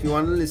me if you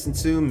want to listen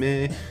to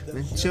me.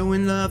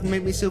 Showing love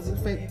make me so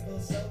fit.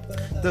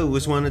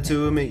 Those 1 or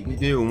 2 make me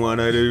do what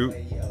I do.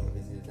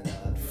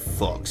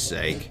 Fuck's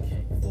sake.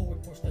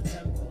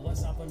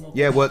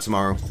 Yeah, work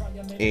tomorrow.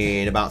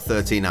 In about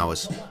 13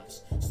 hours.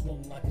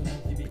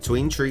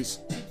 Between treats.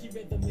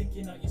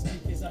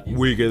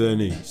 Weaker than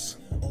these.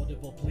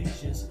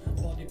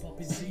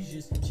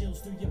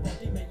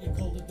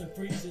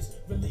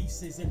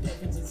 releases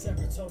endorphins and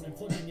serotonin,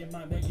 flooding your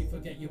mind, make you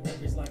forget your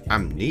worries like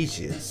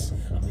Amnesias.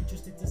 I'm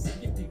interested to see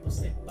if people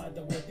stick by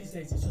the word these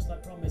days. It's just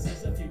like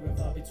promises, a few and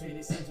far between.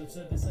 It seems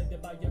absurd to say they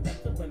buy your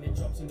record when it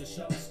drops in the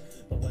shops,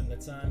 but when the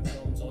time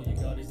comes, all you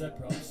got is the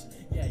props.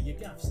 Yeah, your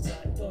gaff's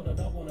tight, but I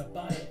don't wanna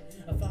buy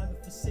it. A fiver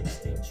for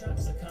 16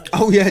 tracks, I can't.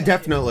 Oh yeah,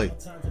 definitely.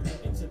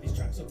 Into these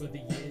tracks over the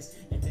years,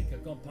 you think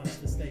I've gone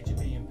past the stage of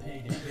being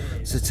paid in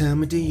beers. So tell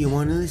me, do you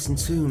wanna listen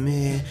to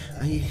me?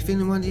 Are you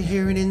feeling what you're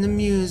hearing in the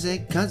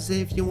music? Cause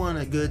if you want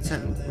a good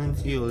time and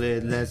feel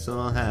it, let's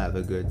all have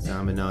a good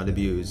time and not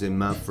abuse it,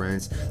 my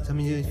friends. Tell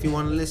me if you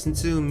wanna listen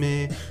to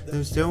me.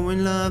 Those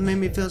showing love made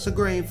me feel so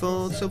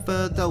grateful. So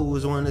for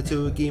those one or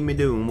two, keep me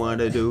doing what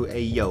I do.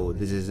 Hey yo,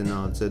 this is an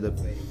ode to the...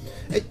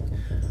 Hey.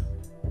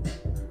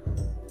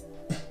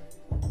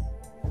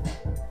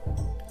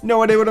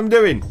 No idea what I'm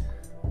doing.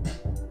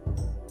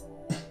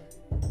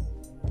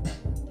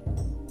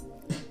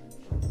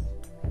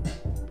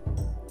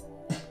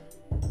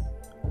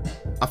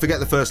 I forget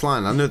the first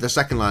line. I know the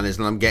second line is,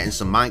 and I'm getting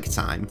some mic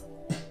time.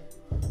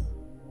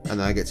 And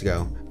then I get to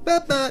go.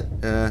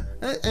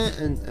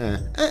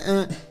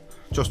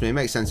 Trust me, it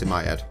makes sense in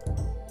my head.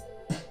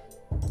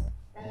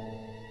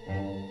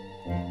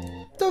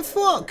 The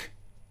fuck?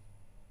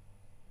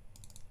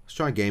 Let's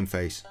try Game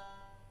Face.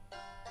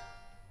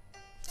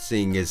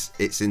 Seeing as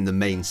it's in the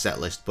main set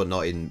list, but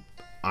not in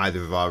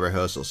either of our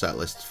rehearsal set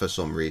lists for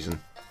some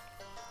reason.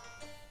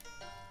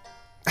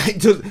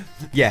 It does,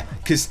 yeah,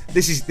 because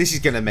this is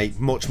gonna make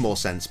much more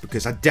sense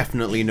because I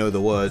definitely know the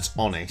words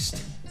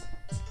honest.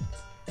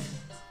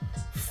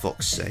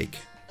 Fuck's sake.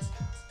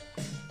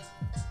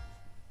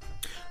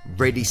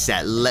 Ready,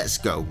 set, let's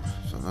go.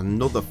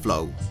 Another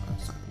flow.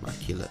 That's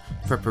immaculate.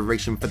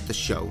 Preparation for the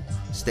show.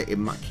 Stay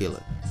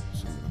immaculate.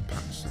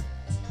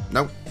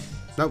 Nope.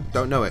 Nope,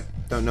 don't know it.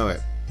 Don't know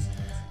it.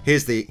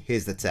 Here's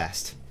the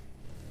test.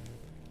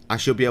 I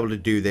should be able to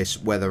do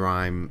this whether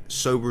I'm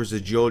sober as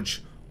a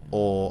judge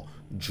or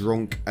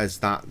drunk as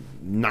that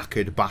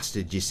knackered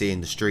bastard you see in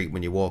the street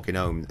when you're walking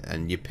home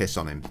and you piss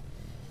on him.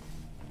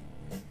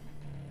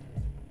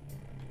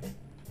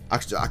 I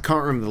can't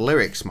remember the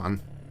lyrics,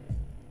 man.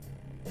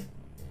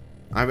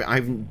 I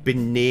haven't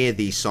been near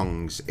these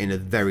songs in a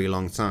very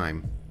long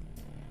time.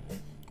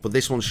 But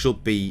this one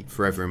should be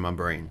forever in my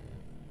brain.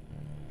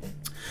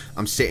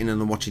 I'm sitting and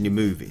I'm watching your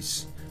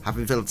movies.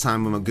 Having filled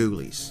time with my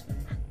ghoulies.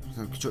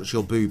 Touch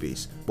your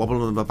boobies.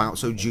 Wobble them about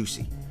so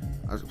juicy.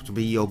 To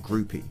be your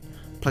groupie.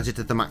 Pleasure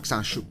to the max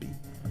I should be.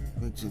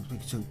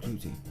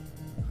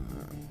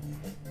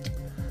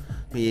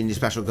 Me in your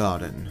special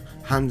garden.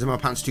 Hands in my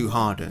pants to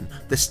harden.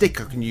 The stick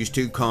I can use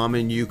to calm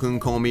and you can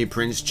call me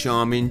Prince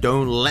Charming.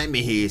 Don't let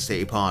me hear you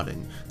say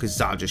pardon.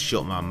 Cause I'll just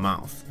shut my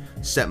mouth.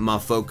 Set my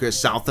focus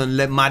south and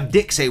let my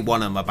dick say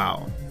what I'm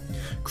about.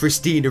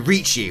 Christina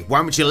Ricci,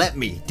 why won't you let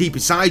me deep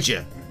inside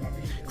you?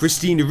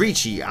 Christina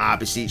Ricci, I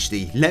beseech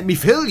thee, let me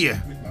fill you.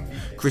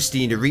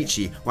 Christina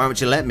Ricci, why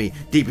won't you let me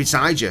deep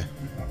inside you?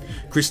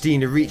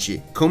 Christina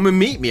Ricci, come and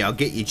meet me, I'll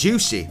get you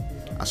juicy.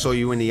 I saw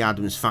you in the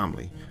Addams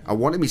Family. I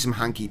wanted me some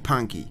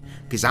hanky-panky,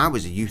 cause I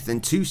was a youth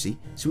then too, see,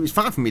 so it was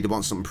fine for me to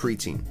want something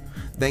preteen.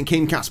 Then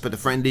came Casper the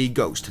friendly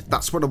ghost,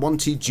 that's what I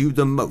wanted you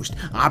the most.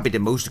 I'd be the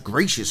most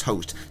gracious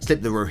host,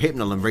 slip the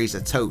rohypnol and raise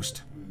a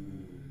toast.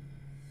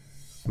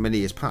 Many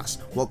years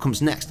passed. What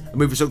comes next? A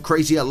movie so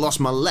crazy I lost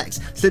my legs.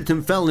 Slipped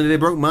and fell and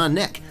it broke my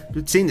neck.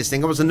 I'd seen this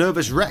thing, I was a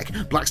nervous wreck.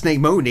 Black Snake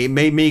moaning, it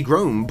made me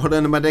groan. Put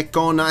under my dick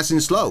all nice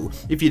and slow.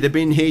 If you'd have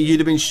been here, you'd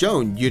have been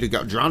shown. You'd have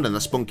got drowned in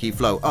a spunky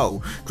flow.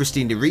 Oh,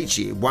 Christina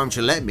Ricci, why won't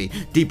you let me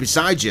deep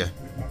inside you?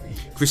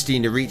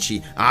 Christina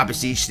Ricci, I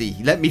beseech thee,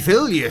 let me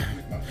fill you.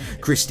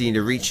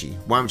 Christina Ricci,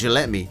 why won't you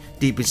let me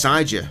deep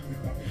inside you?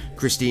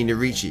 Christina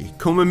Ricci,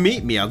 come and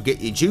meet me, I'll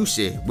get you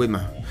juicy with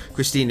my...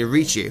 Christina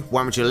Ricci,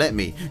 why won't you let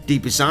me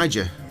deep inside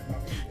you?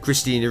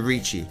 Christina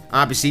Ricci,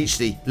 I beseech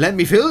thee, let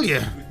me fill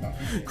you.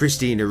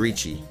 Christina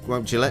Ricci, why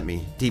won't you let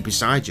me deep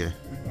inside you?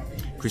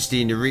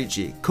 Christina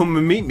Ricci, come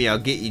and meet me, I'll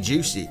get you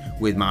juicy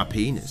with my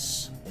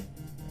penis.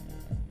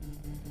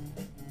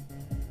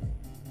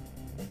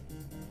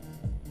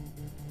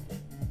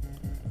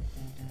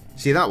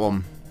 See that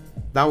one?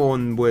 That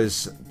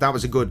was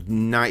a good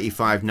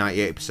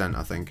 95-98%,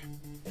 I think.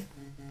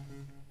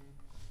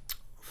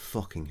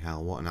 Fucking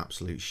hell, what an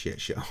absolute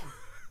shit show.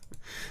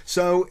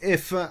 So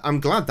if I'm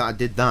glad that I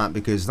did that,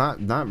 because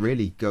that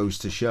really goes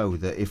to show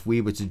that if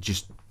we were to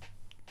just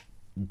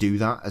do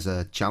that as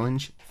a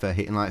challenge for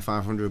hitting like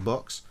 500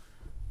 bucks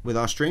with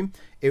our stream,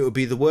 it would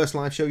be the worst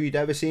live show you'd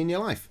ever see in your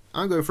life.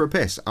 I'm going for a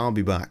piss. I'll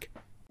be back.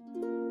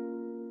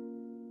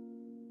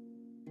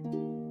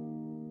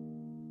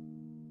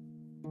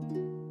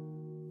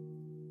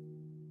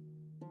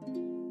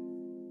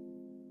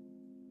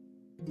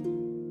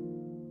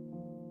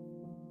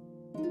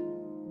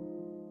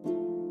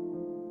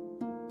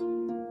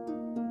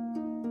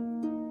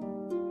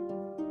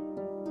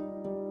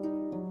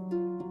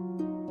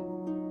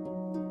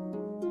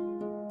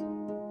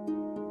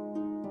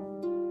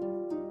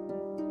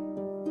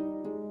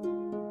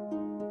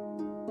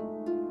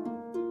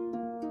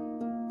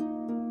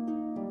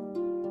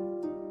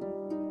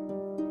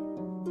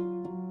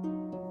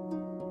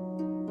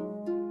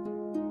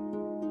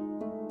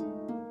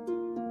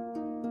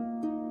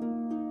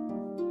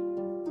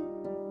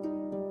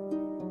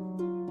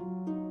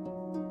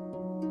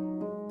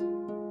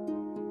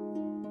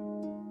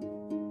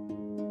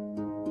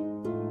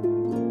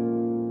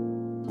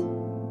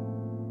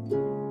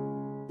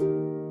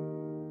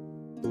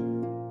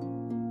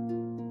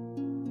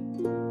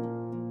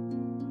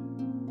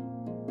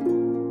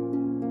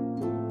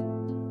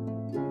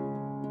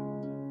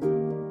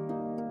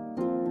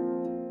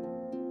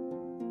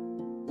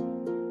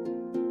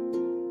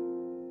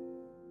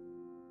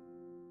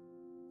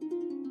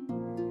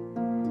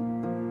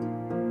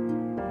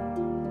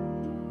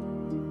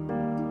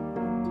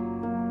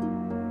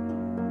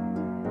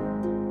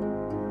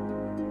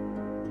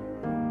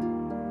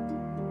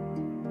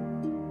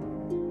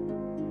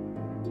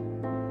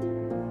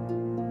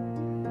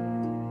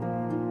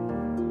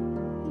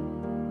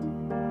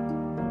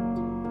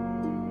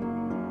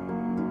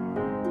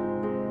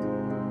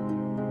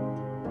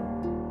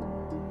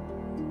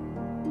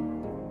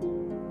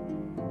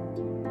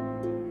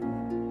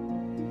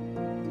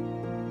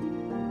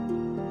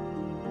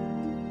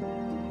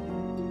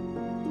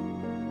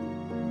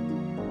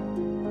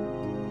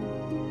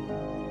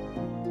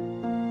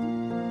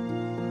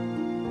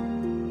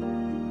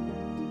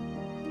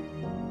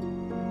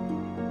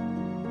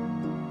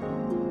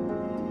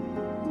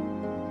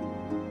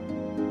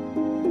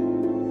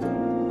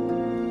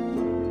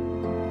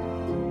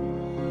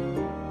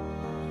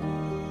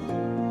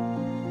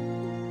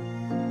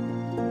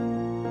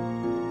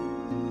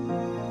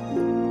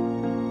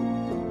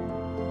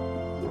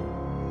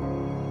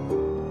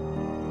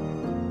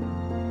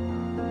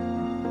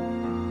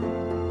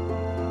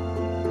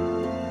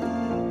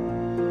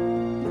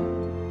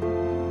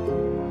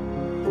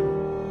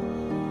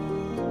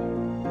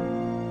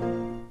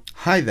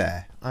 Hi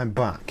there, I'm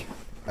back.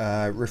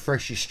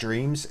 Refresh your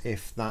streams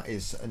if that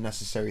is a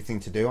necessary thing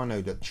to do. I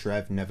know that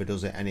Trev never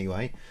does it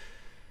anyway.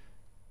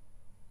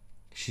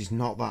 She's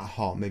not that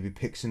hot. Maybe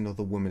picks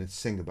another woman to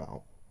sing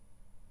about.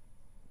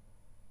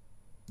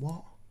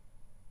 What?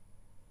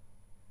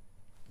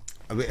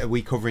 Are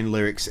we covering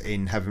lyrics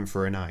in Heaven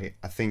for a Night?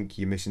 I think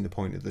you're missing the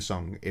point of the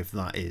song if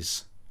that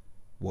is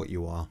what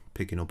you are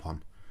picking up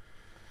on.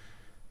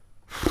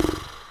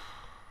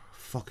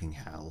 Fucking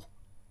hell.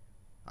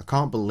 I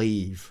can't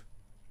believe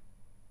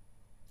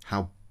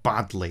how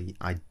badly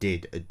I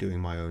did at doing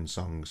my own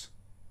songs.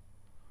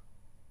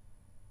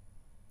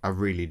 I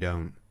really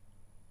don't.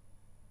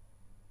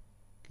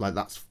 Like,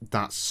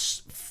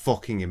 that's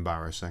fucking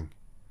embarrassing.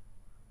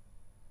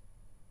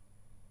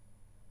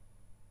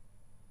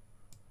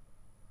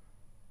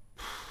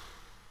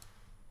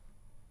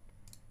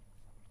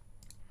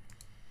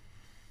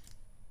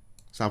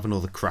 Let's have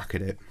another crack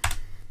at it.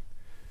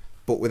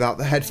 But without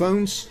the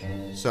headphones,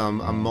 so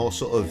I'm more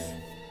sort of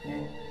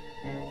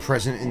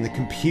present in the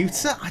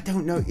computer. I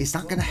don't know. Is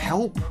that going to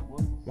help?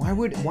 Why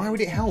would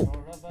it help?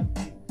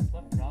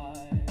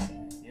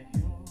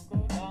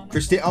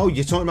 Oh,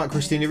 you're talking about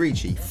Christina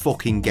Ricci?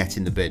 Fucking get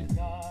in the bin.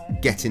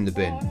 Get in the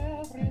bin.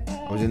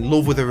 I was in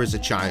love with her as a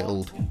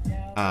child,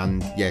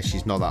 and yeah,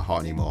 she's not that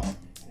hot anymore.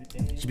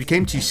 She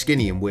became too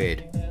skinny and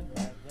weird.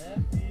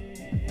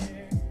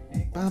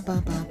 Ba,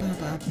 ba, ba, ba,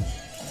 ba.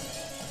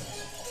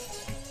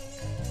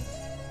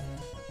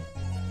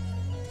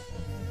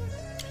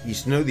 You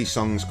used to know these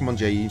songs. Come on,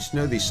 Jay, you used to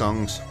know these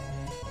songs.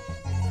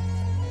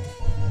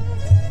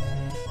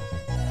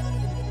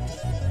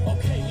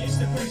 Okay, it's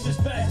the gracious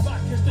bears,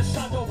 back as the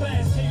shadow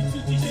bears.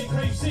 K2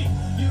 J-Cray-Z,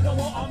 you know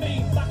what I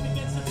mean. Back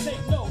against the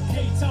tape, no.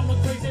 K-Town, a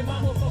crazy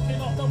man, we're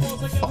fucking off the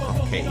walls again. We're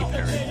fucking off the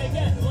chain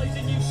again.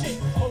 Blazing new shit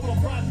over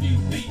brand new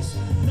beats.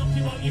 Knock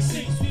you out your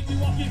seats, sweep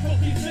you off your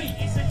fucking feet.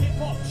 It's a hip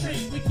hop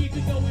treat, we keep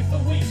it going for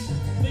weeks.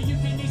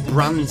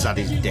 Brand's had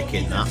his dick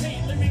in that.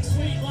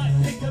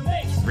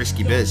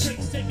 Risky biz.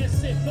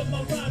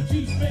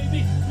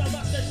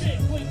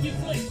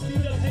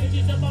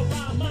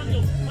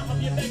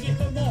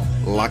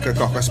 Like a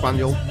cocker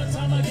spaniel.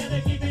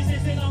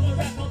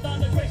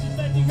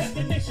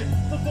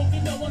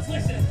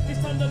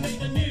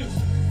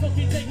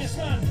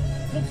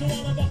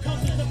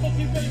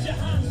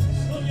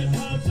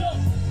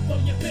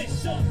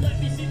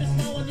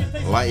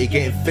 Like you're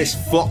getting fist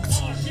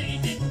fucked.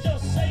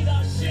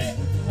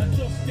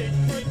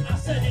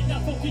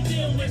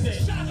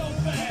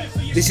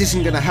 This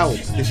isn't gonna help.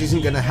 This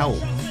isn't gonna help.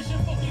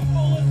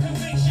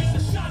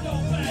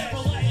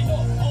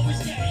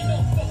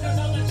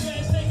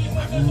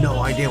 I have no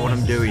idea what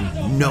I'm doing.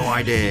 No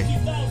idea.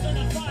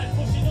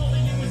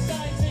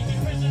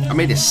 I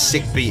made a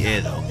sick beat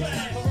here though.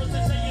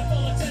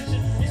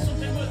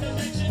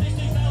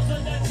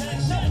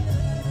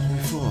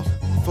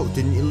 Fuck,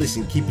 didn't you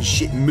listen? Keeping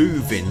shit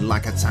moving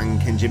like a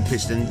tank engine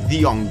piston.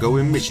 The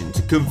ongoing mission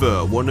to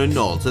convert one and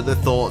all to the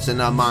thoughts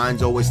in our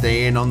minds. Always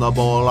staying on the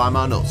ball, I'm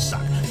a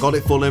nutsack. Got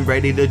it full and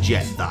ready to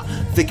jet that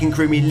thick and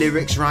creamy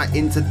lyrics right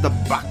into the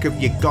back of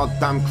your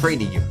goddamn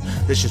cranium.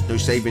 There's just no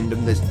saving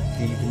them. There's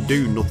you can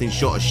do nothing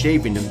short of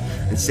shaving them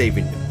and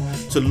saving them.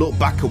 To look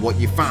back at what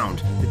you found,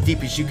 the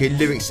deepest UK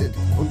lyrics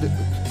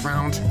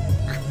underground.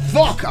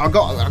 Fuck! I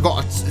got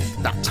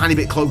that tiny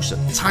bit closer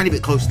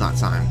that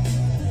time.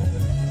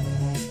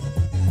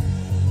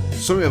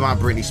 Something about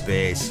Britney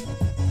Spears.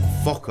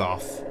 Fuck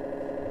off.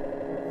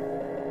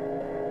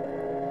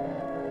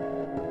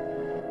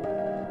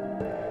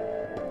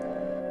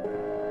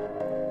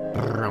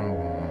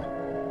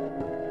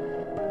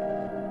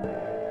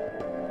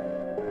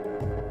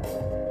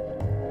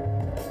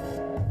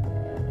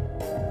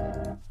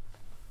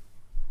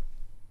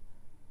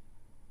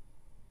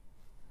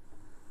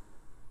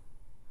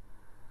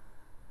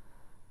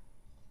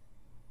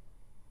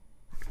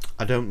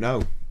 I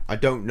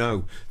don't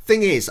know.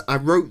 Thing is, I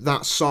wrote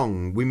that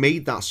song. We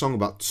made that song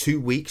about 2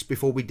 weeks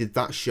before we did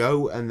that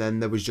show, and then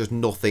there was just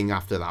nothing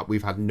after that.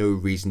 We've had no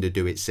reason to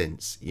do it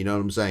since. You know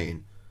what I'm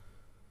saying?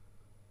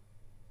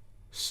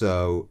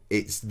 So,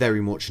 it's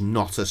very much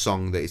not a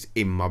song that is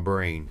in my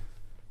brain.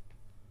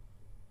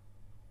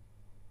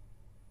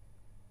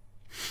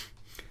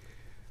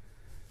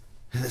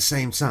 At the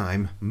same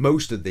time,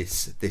 most of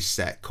this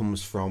set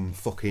comes from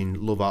fucking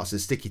Love Arts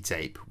and Sticky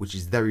Tape, which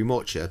is very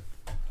much a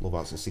Love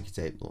Arts and Sticky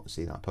Tape. Look,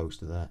 see that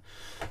poster there?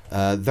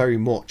 Very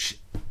much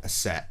a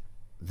set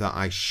that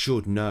I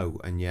should know,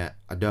 and yet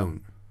I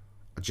don't.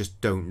 I just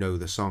don't know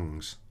the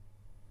songs.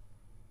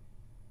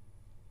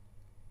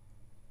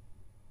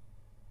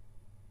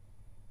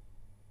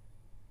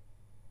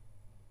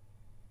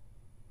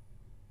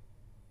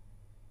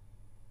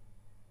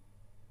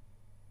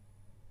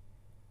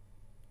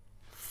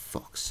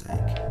 Fuck's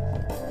sake.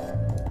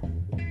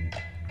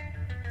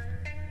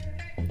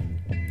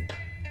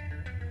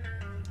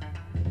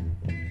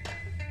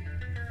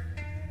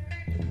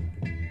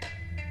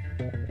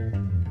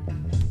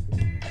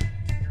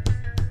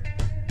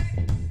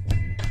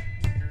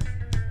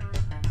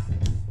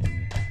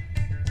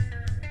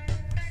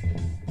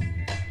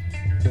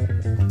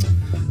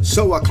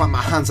 So I clap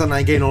my hands and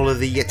I gain all of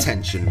the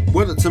attention.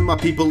 Word up to my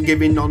people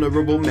giving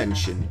honourable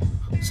mention.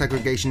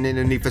 Segregation in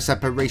a need for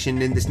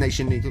separation in this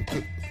nation.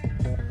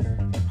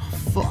 Oh,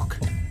 fuck.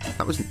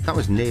 That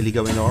was nearly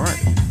going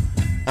alright.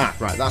 Ah,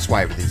 right, that's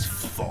why everything's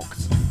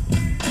fucked.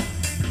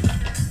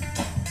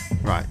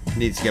 Right,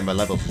 need to get my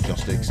levels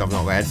adjusted because I've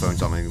not got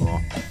headphones on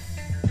anymore.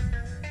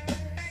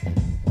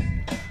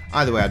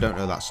 Either way, I don't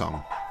know that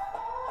song.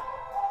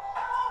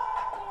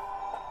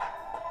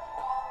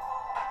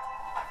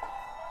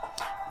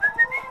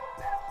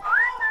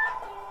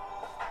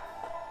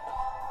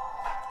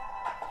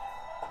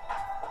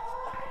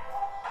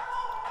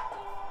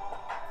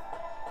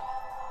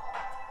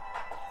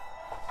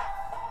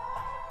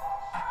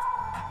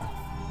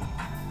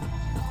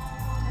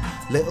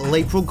 Little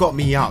April got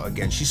me out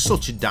again. She's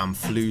such a damn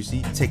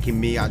floozy, taking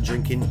me out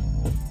drinking.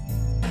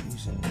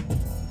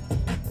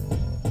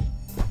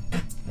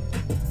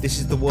 This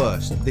is the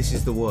worst. This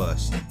is the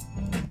worst.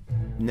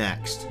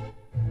 Next.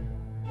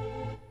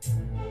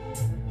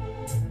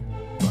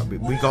 Right,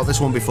 we got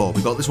this one before.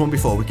 We got this one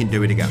before. We can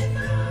do it again.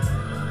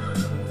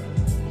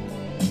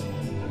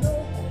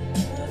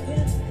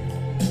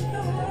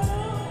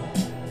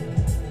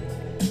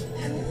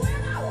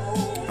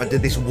 I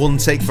did this one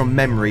take from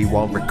memory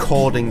while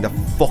recording the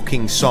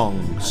fucking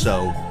song,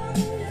 so...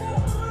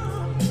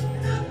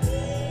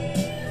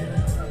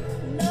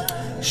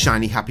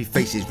 Shiny happy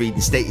faces reading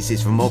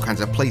statuses from all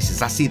kinds of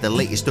places. I see the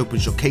latest open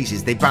shut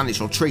cases. They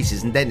banish all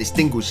traces and then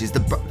extinguishes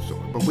the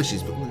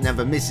wishes but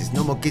never misses.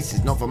 No more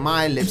kisses, not for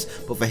my lips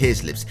but for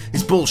his lips.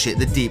 It's bullshit,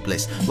 the deep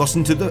list. Lost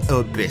into the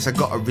abyss, I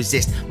gotta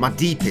resist. My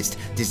deepest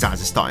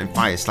desires are starting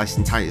fires,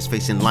 slicing tires,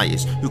 facing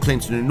liars who claim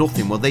to know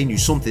nothing while they knew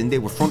something. They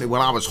were fronted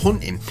while I was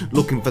hunting,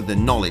 looking for the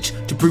knowledge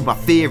to prove my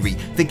theory.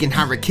 Thinking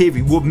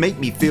harakiri would make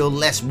me feel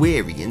less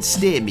weary and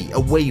steer me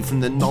away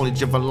from the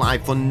knowledge of a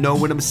life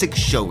unknown. I'm sick of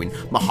showing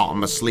my heart on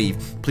my sleeve.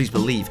 Please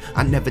believe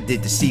I never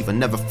did deceive. I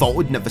never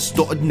faltered, never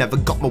stuttered, never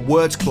got my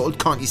words clawed.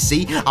 Can't you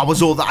see? I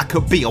was all that I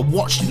could be. I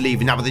watched you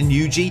leaving. Now with the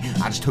new G,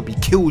 I just hope he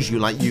kills you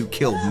like you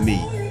killed me.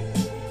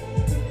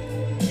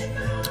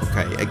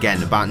 Okay,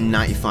 again, about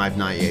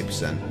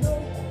 95-98%.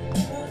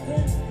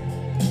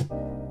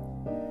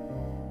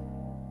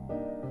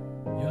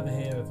 You ever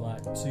hear of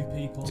like two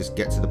people? Just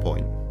get to the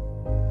point.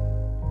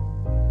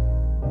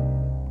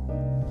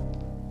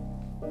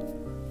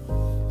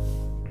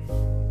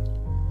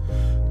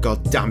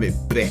 God damn it,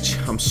 bitch.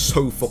 I'm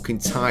so fucking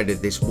tired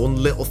of this.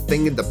 One little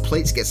thing and the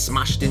plates get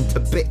smashed into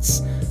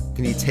bits.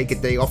 Can you take a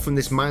day off from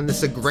this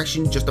mindless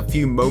aggression? Just a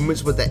few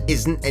moments where there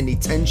isn't any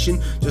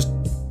tension? Just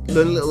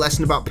learn a little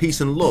lesson about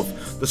peace and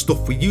love. The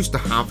stuff we used to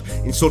have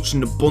in such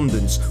an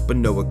abundance. But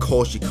no, of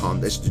course you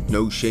can't. There's just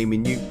no shame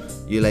in you.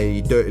 You lay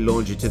your dirty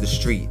laundry to the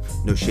street.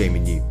 No shame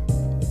in you.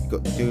 You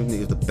got to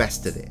do the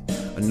best at it.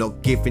 And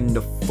not giving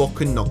the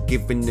fuck and not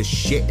giving the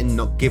shit and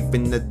not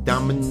giving the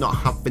damn and not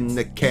having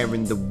the care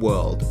in the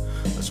world.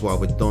 That's why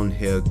we're done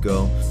here,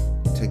 girl.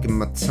 Taking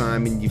my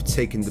time and you've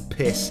taken the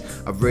piss.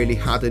 I've really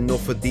had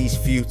enough of these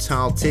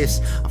futile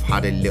tiffs. I've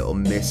had a little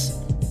miss.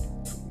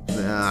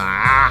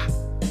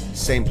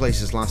 Same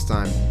place as last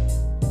time.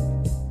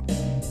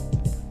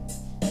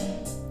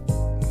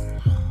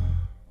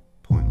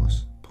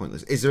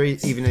 Pointless. Is there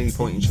even any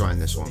point in trying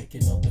this one?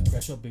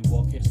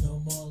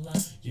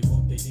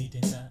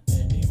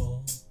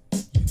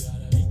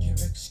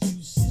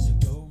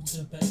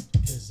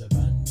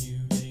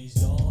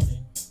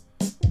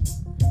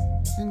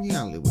 In the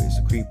alleyways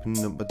are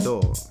creeping up my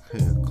door.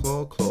 Here,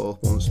 claw, claw,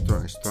 once,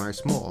 thrice,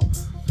 thrice more.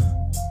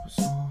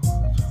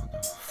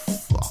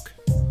 Fuck.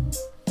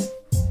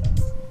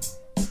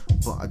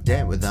 But I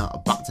dare without a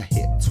bat to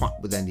hit,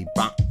 twat with any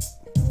bat.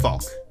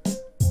 Fuck.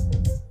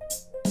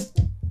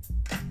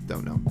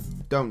 Don't know.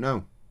 Don't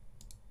know.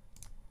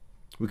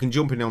 We can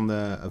jump in on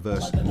a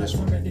verse in this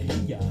one.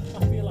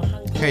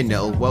 Hey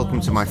Nil,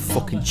 welcome to my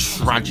fucking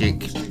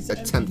tragic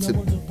attempt to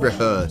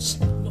rehearse.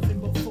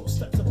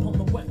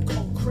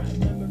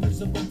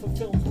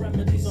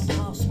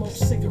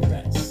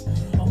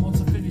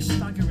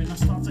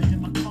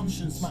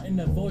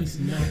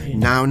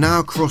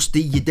 Now,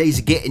 Krusty, your days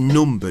are getting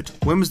numbered.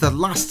 When was the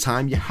last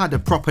time you had a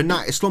proper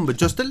night of slumber?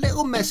 Just a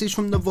little message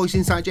from the voice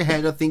inside your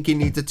head. I think you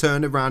need to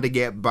turn around and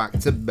get back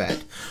to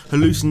bed.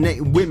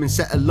 Hallucinating women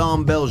set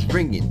alarm bells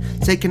ringing.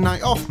 Take a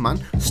night off,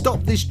 man.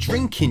 Stop this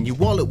drinking. Your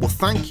wallet will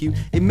thank you.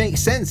 It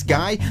makes sense,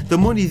 guy. The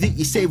money that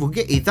you save will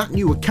get you that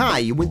new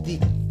Akai.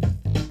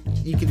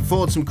 You can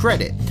afford some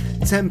credit.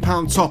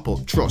 £10 top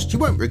up, trust. You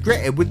won't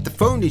regret it. With the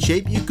phone in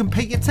shape, you can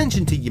pay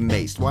attention to your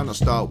mates. Why not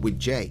start with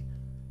J?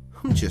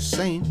 I'm just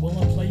saying.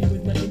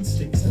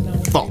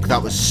 Fuck,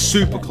 that was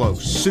super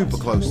close. Super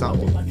close, that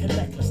one.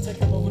 Let's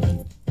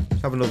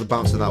have another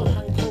bounce of that one.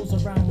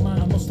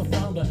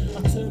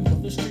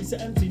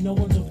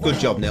 Good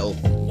job, Nittle.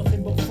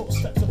 Nothing but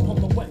footsteps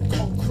upon the wet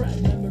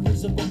concrete.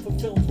 Memories of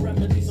unfulfilled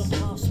remedies on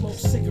half-smoked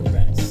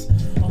cigarettes.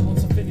 I want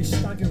to finish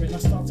staggering. I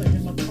start to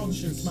hit my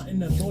conscience.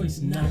 the voice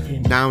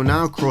nagging.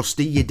 Now,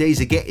 Krusty, your days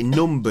are getting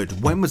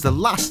numbered. When was the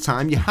last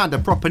time you had a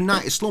proper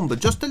night of slumber?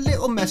 Just a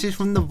little message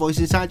from the voice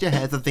inside your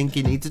head. I think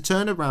you need to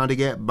turn around and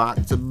get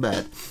back to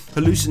bed.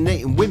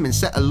 Hallucinating women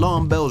set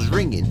alarm bells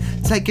ringing.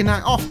 Take a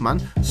night off,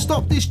 man.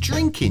 Stop this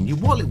drinking. Your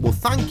wallet will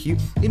thank you.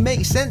 It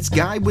makes sense,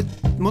 guy. With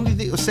money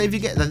that will save you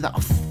get that.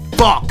 Oh,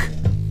 fuck!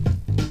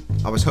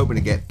 I was hoping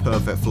to get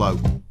perfect flow.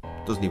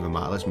 Doesn't even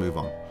matter. Let's move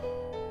on.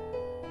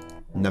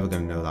 Never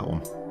gonna know that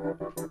one.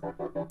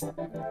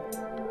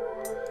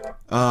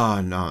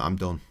 Oh no, I'm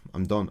done.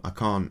 I'm done. I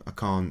can't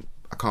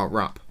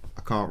rap.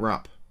 I can't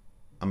rap.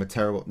 I'm a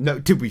terrible. No,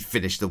 did we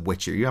finish The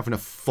Witcher? Are you having a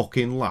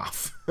fucking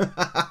laugh?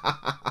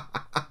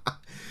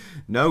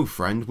 No,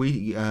 friend.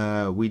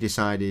 We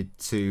decided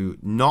to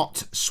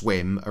not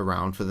swim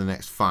around for the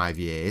next 5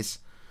 years,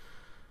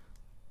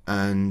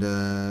 and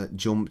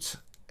jumped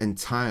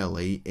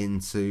entirely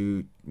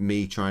into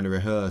me trying to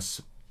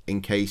rehearse in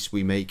case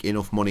we make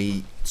enough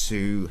money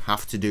to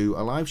have to do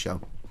a live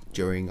show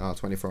during our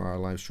 24-hour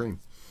live stream.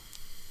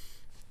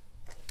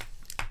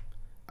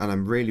 And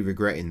I'm really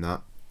regretting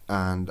that.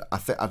 And I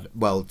think,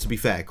 well, to be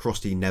fair,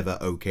 Krusty never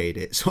okayed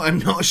it, so I'm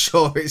not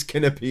sure it's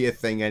going to be a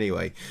thing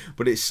anyway.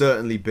 But it's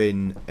certainly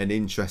been an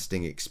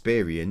interesting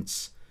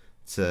experience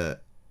to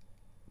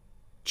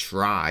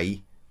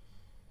try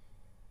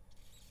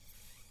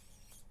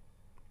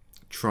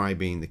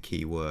being the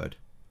key word.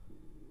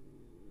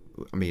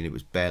 I mean, it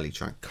was barely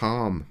trying.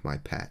 Calm, my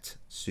pet,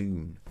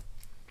 soon.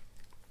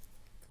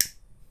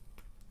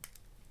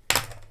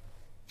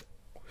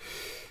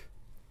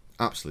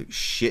 Absolute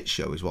shit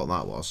show is what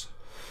that was.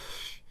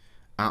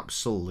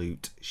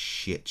 Absolute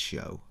shit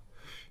show.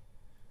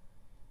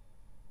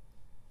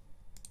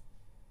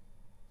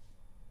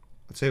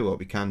 I'll tell you what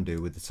we can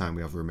do with the time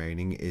we have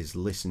remaining is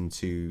listen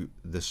to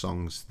the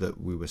songs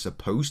that we were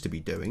supposed to be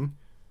doing.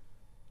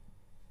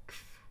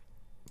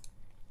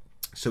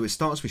 So it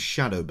starts with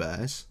Shadow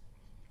Bears.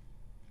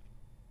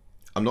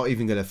 I'm not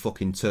even going to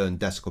fucking turn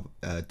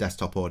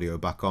desktop audio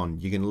back on.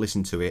 You're going to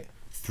listen to it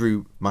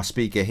through my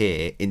speaker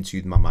here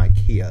into my mic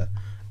here,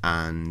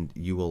 and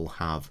you will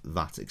have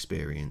that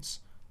experience,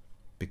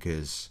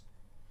 because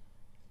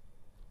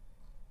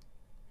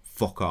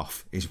fuck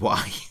off is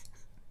why.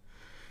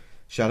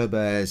 Shadow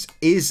Bears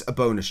is a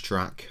bonus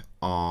track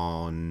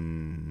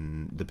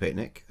on The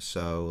Picnic,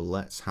 so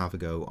let's have a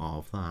go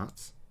of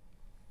that.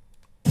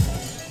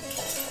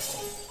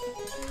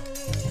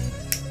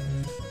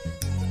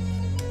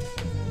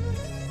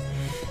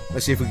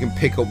 Let's see if we can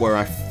pick up where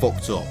I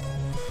fucked up.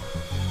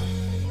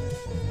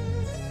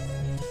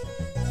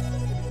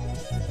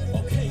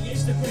 Okay,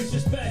 it's the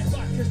greatest bear,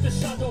 back as the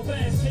Shadow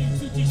Bears, came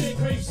to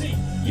J-Cray-Z.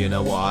 You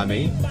know what I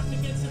mean? Back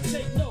against the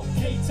tape, no,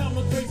 K-Town,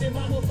 a crazy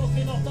man, we're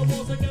fucking off the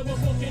walls again, we're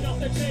fucking off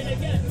the chain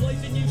again,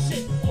 blazing new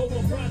shit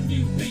over brand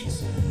new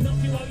beats,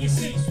 knock you out your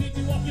seats, sweep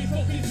you off your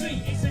fucking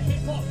feet, it's a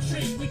hip-hop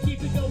treat, we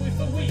keep it going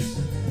for weeks,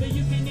 the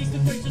UK needs to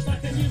break just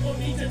like a newborn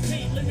needs a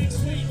tea, lyrics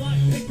sweet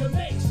like pick a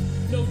mix.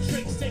 No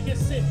tricks, take a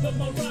sip of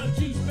my rhyme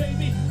juice,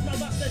 baby. Now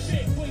that's the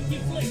shit, winky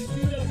flicks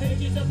through the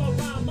pages of my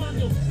rhyme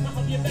manual. I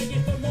have you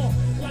begging for more,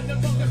 like a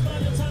rocket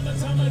final time and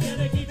time again.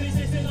 I keep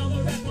resisting on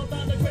the rap, not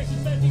down the gracious,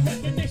 bending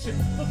recognition.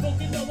 But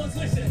fucking no one's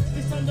listening,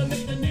 it's time to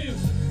make the news.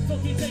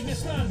 Fucking take a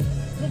stand,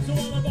 come to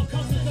all of our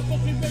concerts and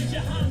fucking raise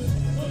your hands.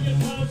 Throw your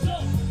powers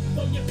up,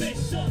 throw your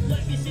fists up,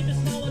 let me see the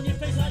smile on your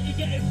face like you're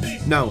getting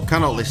pissed. No,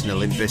 cannot listen to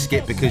Limp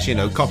Bizkit because, you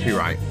know,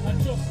 copyright. I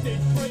just did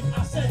break,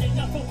 I said it,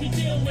 now fucking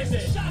deal with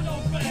it. Shadow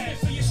Bear,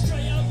 for you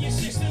straight out your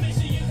system, it's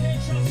a UK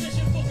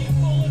transition, fucking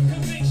full of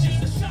conviction.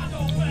 The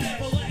Shadow Bear,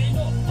 never letting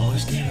up,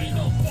 always giving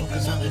up,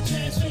 fuckers on the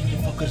chance, making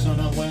fuckers on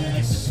our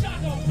ways.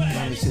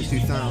 Married since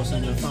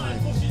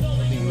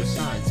 2005, being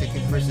aside,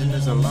 taking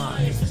prisoners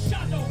alive.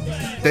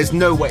 There's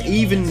no way,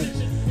 even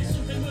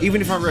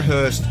if I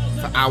rehearsed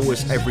for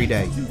hours every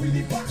day.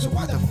 So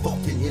why the fuck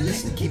didn't you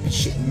listen? Keep your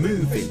shit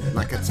moving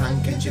like a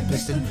tank engine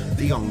piston.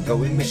 The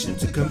ongoing mission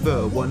to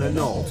convert one and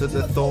all to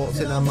the thoughts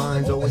in our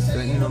minds, always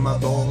spinning on my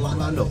ball like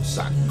my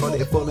nutsack. Got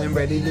it full and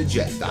ready to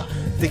jet that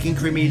thick and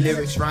creamy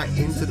lyrics right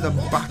into the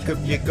back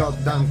of your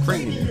goddamn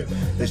cranium.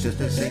 There's just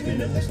no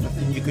saving it. There's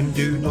nothing you can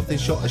do, nothing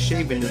short of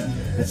shaving it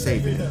and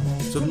saving it.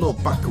 So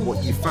look back at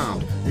what you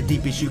found. The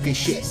deepest you can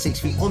shit, 6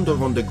 feet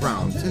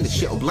underground. Turn the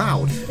shit up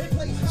loud.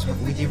 What's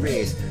wrong with your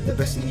ears? The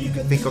best thing you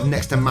can think of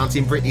next to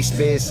Mountain Britney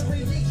Spears.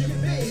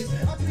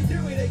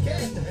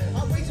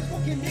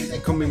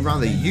 Coming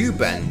round the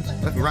U-bend,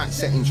 left and right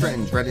setting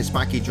trends, red and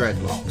spiky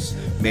dreadlocks.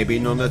 Maybe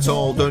none at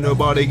all, don't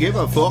nobody give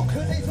a fuck.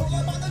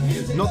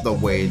 Not the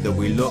way that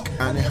we look,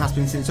 and it has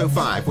been since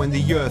 05 when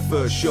the earth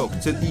first shook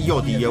to the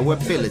audio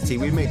ability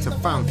we made to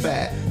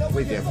fanfare.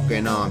 With your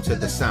fucking arm to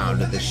the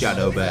sound of the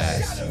Shadow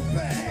Bears.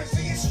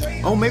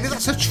 Oh, maybe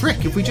that's a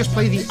trick. If we just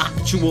play the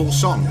actual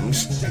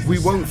songs, we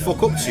won't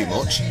fuck up too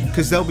much,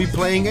 because they'll be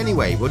playing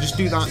anyway. We'll just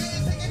do that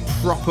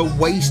proper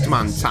waste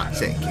man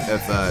tactic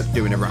of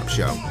doing a rap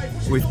show.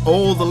 With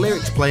all the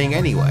lyrics playing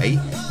anyway,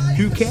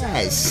 who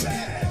cares?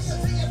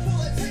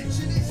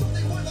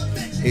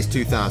 It's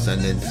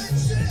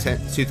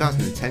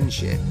 2010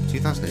 shit.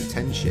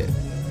 2010 shit.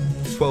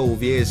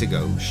 12 years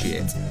ago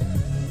shit.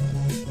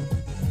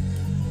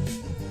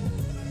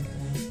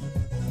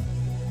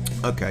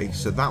 Okay,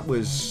 so that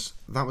was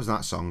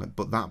that song,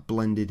 but that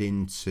blended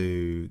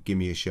into Give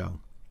Me a Show,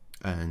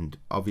 and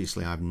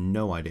obviously I have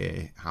no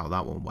idea how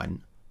that one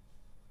went.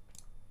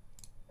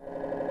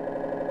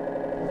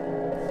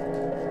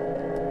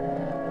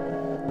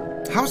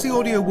 How's the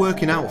audio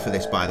working out for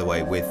this, by the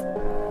way, with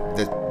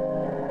the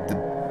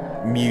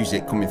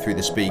music coming through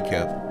the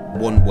speaker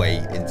one way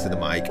into the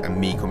mic and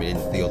me coming in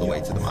the other way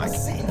to the mic?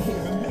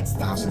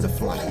 Thousands of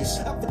flies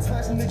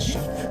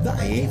that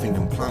I even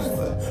done plan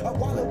for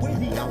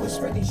many hours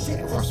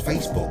across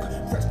Facebook.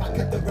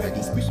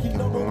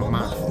 On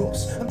my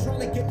hooks, I'm trying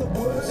to get the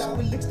words out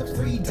with links to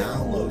free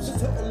downloads.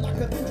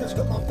 Just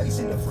got my face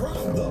in the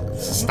front though.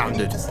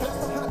 Standard.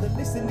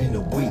 In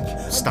a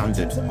week.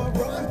 Standard.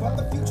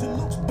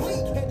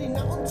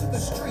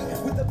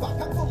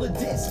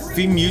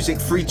 Free music,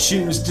 free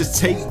tunes, just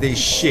take this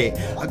shit.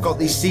 I got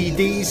these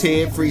CDs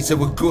here, free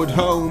to a good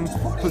home.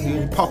 Put you in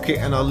your pocket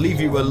and I'll leave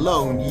you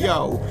alone.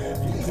 Yo,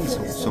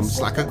 some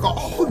slack. I got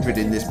 100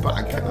 in this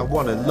bag and I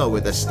want to lower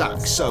the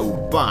stack so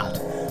bad.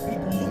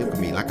 You look at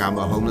me like I'm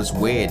a homeless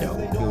weirdo.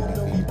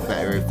 It'd be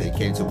better if they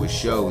came to a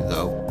show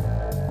though.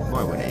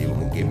 Why would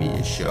anyone give me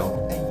a show?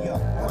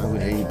 Why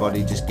would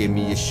anybody just give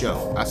me a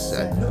show? I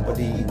said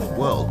nobody in the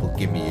world will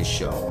give me a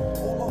show.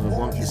 All I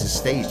want is a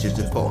stage just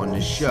to put on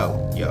a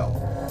show. Yo,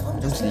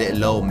 I'm just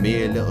little old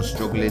me, a little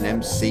struggling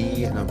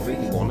MC, and I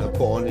really want to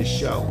put on a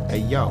show. Hey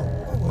yo,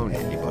 won't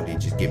anybody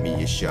just give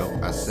me a show?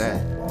 I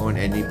said, won't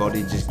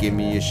anybody just give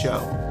me a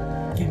show?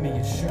 Give me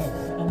a show,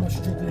 I'm a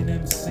struggling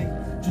MC.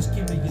 Just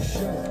give me a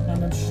show,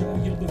 and I'm sure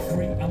you'll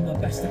agree I'm the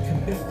best I can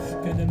be.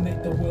 Gonna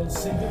make the world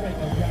see there ain't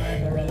a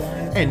rhyme or a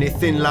line.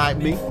 Anything like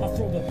me. I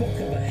throw the book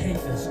at the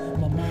haters.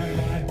 My mind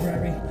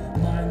library,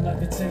 mind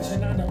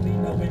levitation. I don't need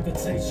no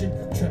invitation.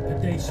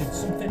 Trepidation,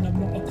 something I'm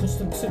not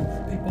accustomed to.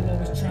 People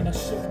always trying to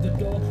shut the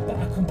door, but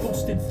I come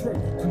busting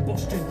through.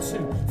 Combustion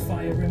too.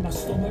 Fire in my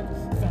stomach,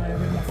 fire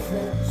in my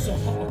throat. So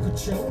hot I could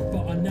choke,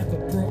 but I never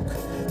broke.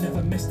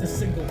 Never missed a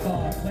single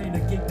bar. Playing a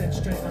gig then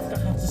straight after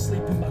had to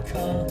sleep in my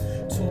car.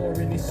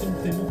 Touring is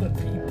something other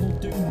people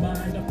do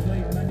mind. I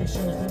played many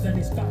shows, but then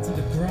it's back to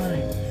the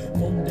grind.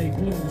 Monday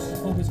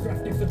blues, always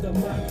grafting for the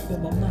man, but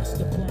my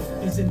master plan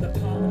is in the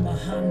palm of my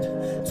hand.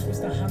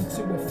 Twist a hand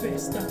to a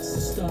fist, that's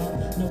the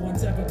start. No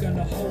one's ever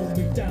gonna hold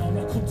me down,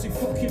 I come too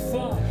fucking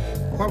far.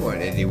 Why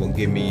won't anyone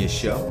give me a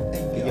show?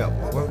 Yo,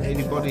 won't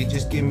anybody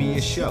just give me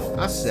a show?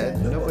 I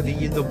said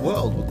nobody in the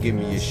world will give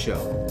me a show.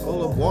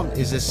 All I want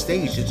is a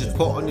stage to just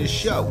put on a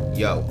show.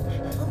 Yo,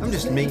 I'm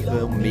just me,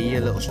 a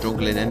little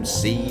struggling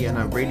MC, and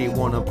I really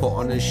want to put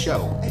on a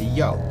show. Hey,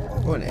 yo,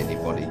 won't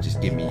anybody just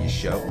give me a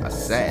show? I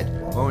said,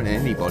 won't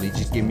anybody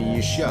just give me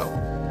a show?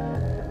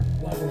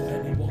 Why won't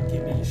anyone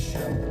give me a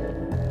show?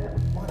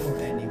 Why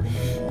won't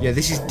anyone? Yeah,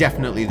 this is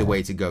definitely the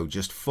way to go.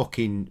 Just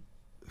fucking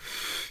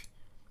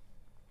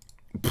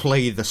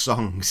play the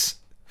songs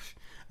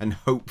and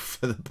hope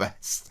for the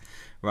best.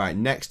 Right,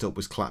 next up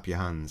was Clap Your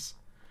Hands,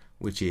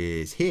 which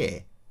is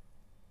here.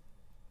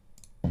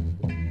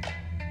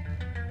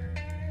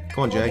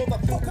 Come on, Jay.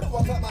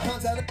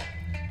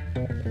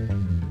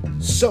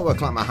 So I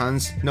clap my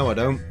hands. No, I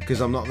don't,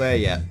 because I'm not there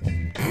yet.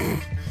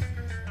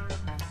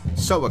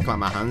 So I clap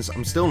my hands.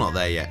 I'm still not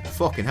there yet.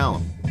 Fucking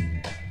hell.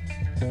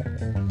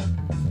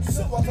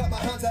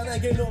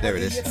 There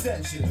it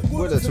is.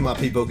 Word up to my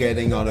people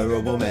getting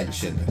honourable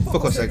mention.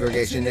 Fuck off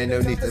segregation, ain't no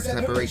need for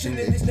separation.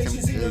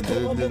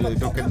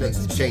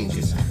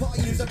 Changes.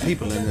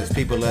 People in this,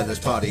 people at this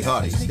party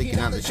hardy. Sticking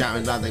out the shower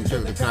and laughing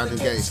through the crowd and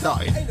getting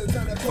started.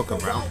 Fuck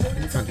around.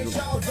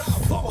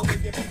 Fuck.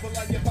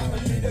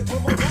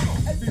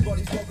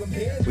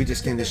 We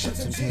just came to shut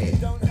some tea.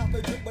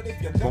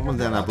 One more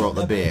then I brought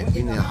the beer.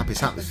 In the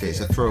happiest atmosphere,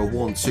 so throw a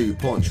 1-2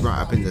 punch right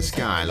up in the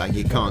sky like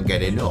you can't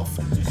get enough.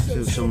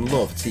 Show some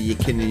love to your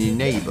kin and your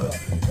neighbour.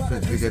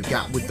 There's a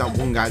gap with that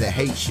one guy that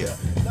hates you.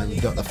 And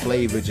you got the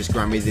flavour, just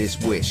grant me this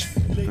wish.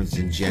 Prince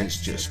and gents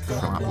just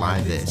clap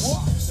like this.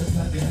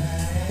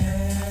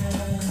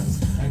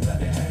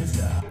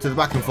 To the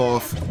back and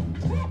forth.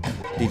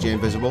 DJ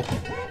Invisible.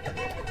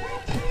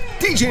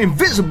 DJ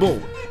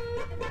Invisible!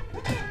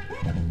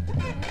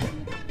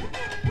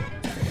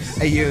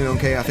 Hey, you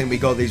okay? I think we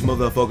got these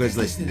motherfuckers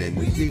listening.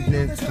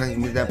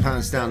 Playing with their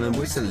pants down and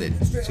whistling.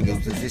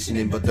 Singing,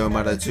 positioning, but don't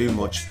matter too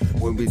much.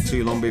 Won't be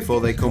too long before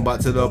they come back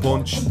to the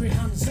punch.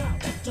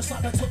 Just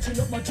like they're touching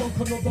up my junk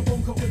on the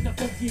bunker with the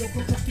funky up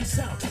crusty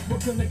sound. We're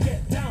gonna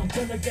get down,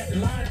 gonna get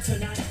live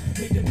tonight.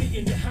 Make the beat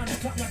in your hands,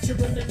 clap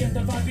naturally, again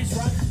the vibe is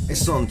right.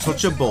 It's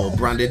untouchable,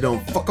 branded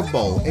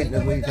unfuckable. Ain't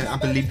no way that I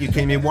believe you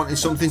came here wanting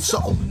something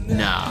subtle.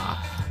 Nah.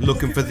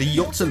 Looking for the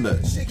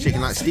ultimate, shaking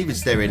like Steven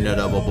staring at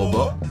a bubble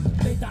butt.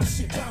 Make that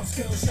shit bounce,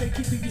 girl, shake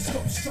it, do you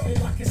stop strutting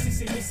like a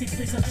sissy, missy,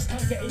 please, I just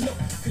can't get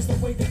enough. Cause the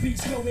way the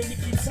beat's going, it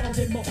keeps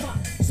sounding more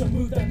fat. So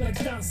move them legs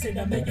dancing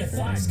and make your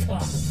thighs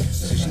clap.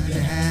 So shake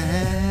your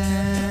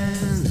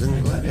hands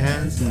and clap your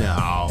hands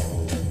now.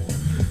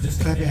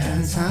 Just clap your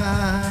hands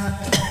high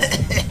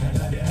and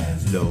clap your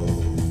hands low.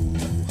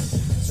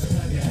 So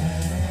clap your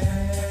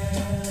hands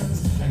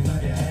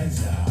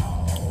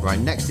Right,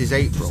 next is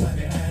April,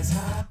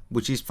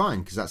 which is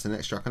fine because that's the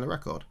next track on the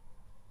record.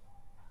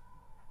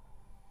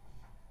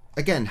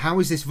 Again, how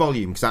is this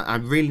volume? Because I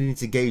really need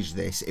to gauge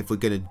this if we're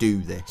going to do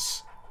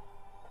this.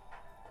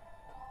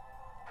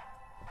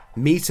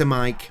 Me to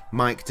mic,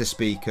 mic to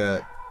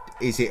speaker.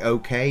 Is it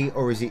okay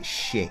or is it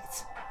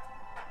shit?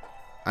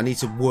 I need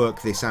to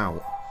work this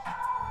out.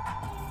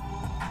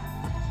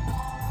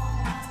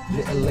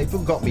 Little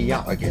April got me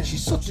out again.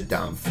 She's such a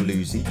damn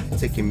floozy.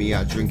 Taking me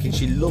out drinking.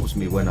 She loves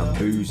me when I'm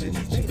boozing.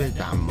 She paid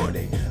damn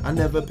money. I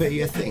never pay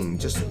a thing.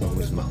 Just as long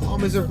as my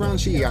arm is around,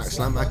 she acts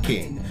like my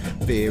king.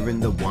 Beer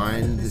and the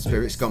wine, the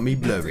spirits got me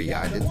blurry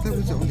eyed. There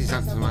was all these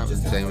acts I'm out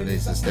and saying what it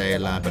is to stay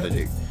alive, but I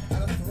do.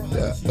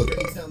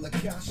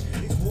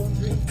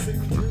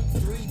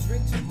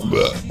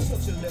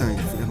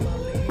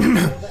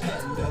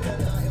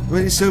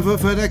 When it's over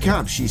for the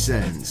cab she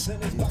sends to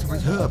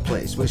her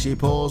place where she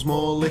pours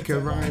more liquor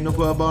right up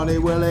her body.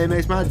 Well, it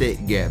makes my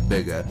dick get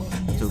bigger.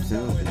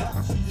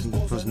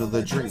 Plus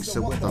another drink.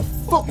 So what the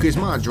fuck is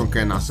my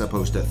drunken ass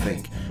supposed to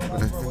think?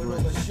 But I think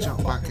I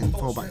jump back and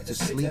fall back to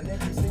sleep.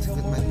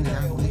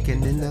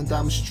 Licking in the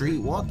damn street.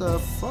 What the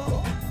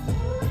fuck?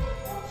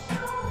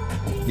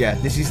 Yeah,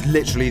 this is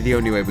literally the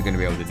only way we're going to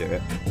be able to do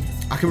it.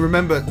 I can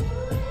remember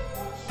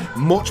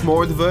much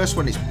more of the verse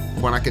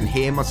when I can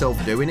hear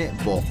myself doing it,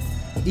 but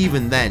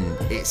even then,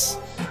 it's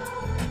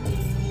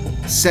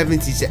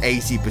 70 to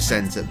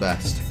 80% at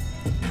best.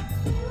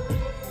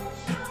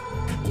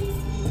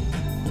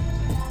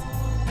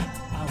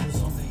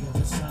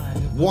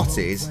 What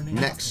is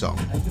next song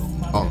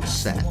on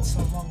set?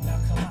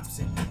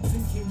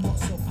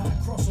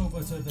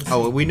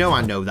 Oh, well, we know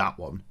I know that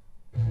one.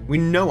 We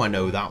know I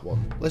know that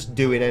one. Let's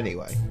do it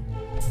anyway.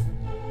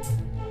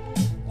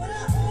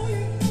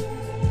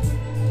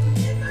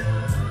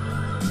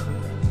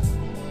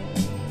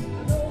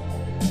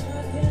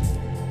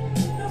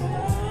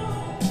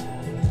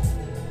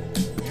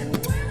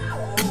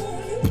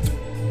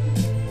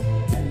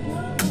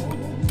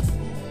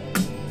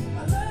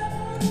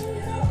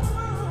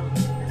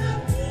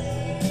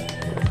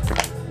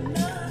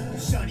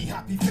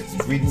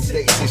 Reading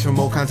statuses from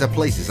all kinds of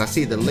places. I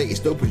see the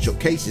latest open shut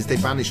cases. They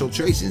banish all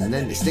traces and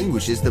then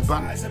distinguishes the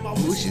bad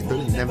wishes that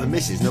he never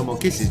misses. No more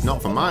kisses,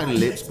 not for my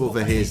lips, but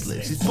for his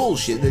lips. It's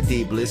bullshit, the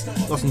deep bliss,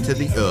 lost into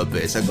the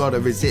abyss. I gotta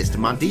resist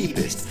my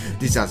deepest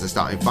desires,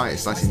 starting fires,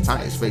 slicing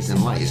tires,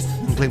 facing liars,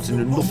 and claims to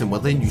know nothing.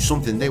 Well, they knew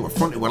something. They were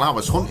fronting while I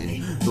was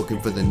hunting,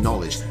 looking for the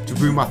knowledge to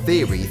prove my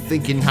theory.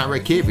 Thinking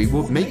harakiri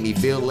would make me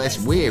feel less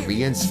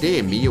weary and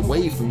steer me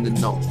away from the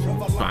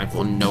drive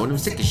unknown. I'm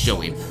sick of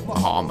showing my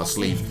heart on my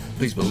sleeve.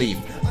 Please believe,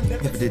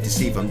 never did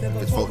deceive. I'm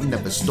never faulted,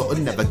 never stuttered,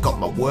 never got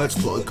my words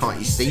cluttered. Can't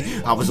you see?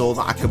 I was all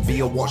that I could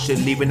be. I watched it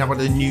leaving out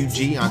with a new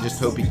G. I just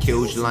hope he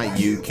kills you like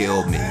you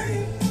killed me.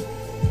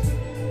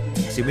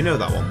 See, we know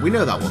that one. We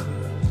know that one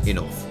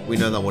enough. We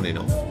know that one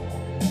enough.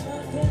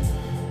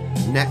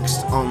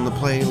 Next on the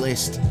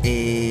playlist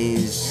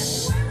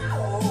is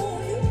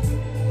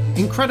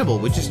Incredible.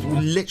 We're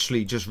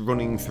literally just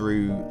running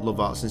through Love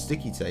Arts and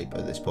Sticky Tape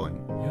at this point.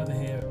 You're the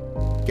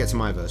hero. Get to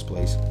my verse,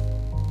 please.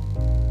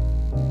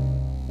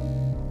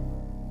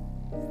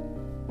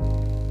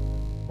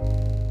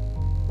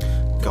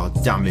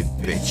 God damn it,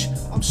 bitch.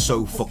 I'm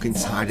so fucking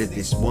tired of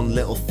this. One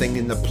little thing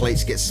in the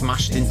plates gets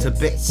smashed into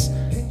bits.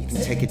 You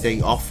can take a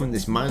day off from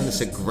this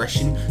mindless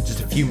aggression.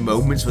 Just a few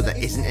moments where there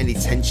isn't any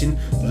tension.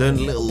 Learn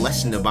a little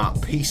lesson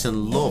about peace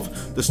and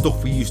love. The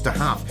stuff we used to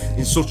have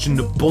in such an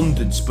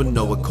abundance. But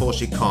no, of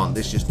course you can't.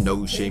 There's just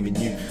no shame in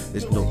you.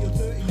 There's no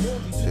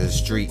the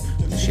street,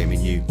 there's shame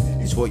in you.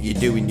 It's what you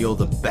do and you're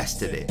the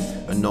best at it.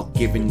 And not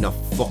giving a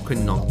fuck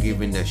and not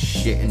giving a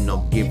shit and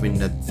not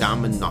giving a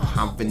damn and not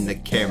having a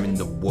care in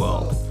the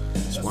world.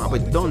 That's why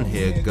we're done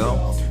here,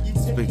 girl.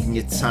 Taking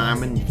your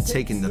time and you're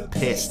taking the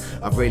piss.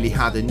 I've really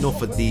had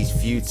enough of these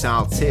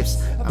futile tips.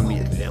 I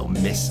mean, a little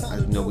miss. I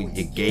know what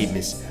you gave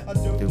miss. I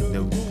don't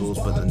know the rules,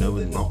 but I know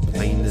I'm not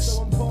playing this.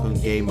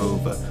 Game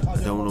over. I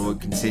don't know it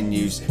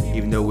continues.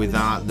 Even though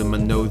without them, I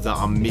know that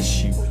I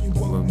miss you. You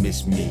won't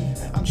miss me.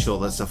 I'm sure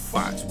that's a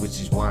fact, which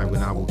is why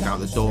when I walk out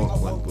the door, I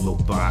won't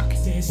look back.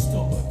 Dear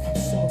stomach, I'm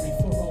sorry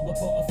for all the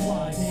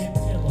butterflies. Dear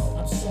pillow,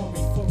 I'm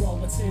sorry for all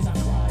the tears I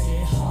cry.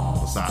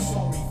 What's that?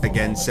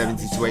 Again,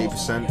 70 to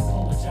 80%.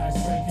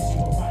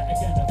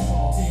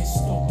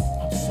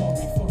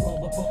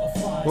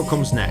 What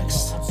comes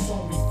next?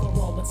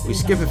 We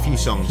skip a few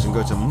songs and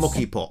go to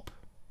Mucky Pop.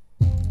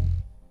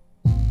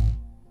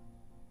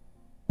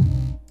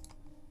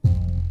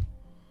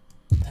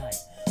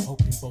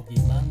 Hoping boggy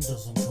man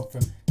doesn't come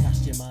from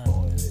cast your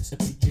mind. The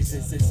pictures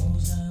is this.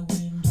 Close that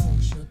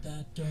window, shut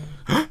that door.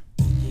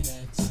 Get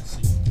that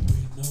taxi, you can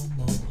breathe no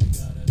more. You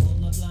gotta pull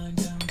the blind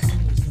down till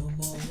there's no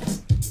more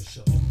light. You're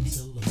shut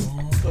until the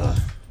morning.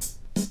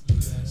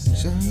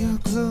 Show your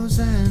clothes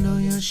and all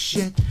your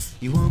shit.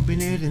 You won't be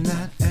needing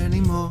that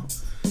anymore.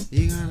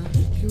 You gotta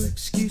make your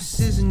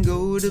excuses and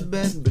go to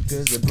bed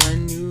because a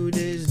brand new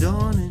day's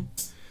dawning.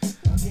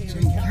 So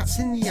you can't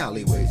in the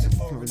alleyways, I'm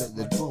coming at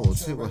the door,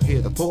 till I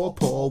hear the paw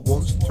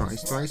once,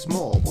 twice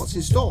more. What's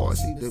in store? I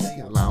see the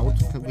loud,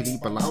 can't really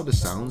be louder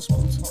sounds.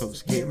 Once it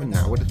comes here and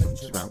now, where the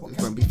fun's around,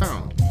 it won't be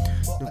found.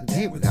 Nothing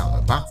here without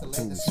a bat,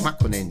 things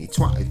smack on any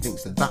twat who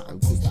thinks that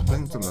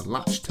brings on the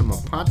latch to my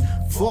pad.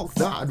 Fuck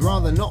that, I'd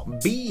rather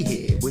not be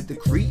here with the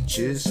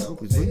creatures. I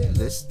was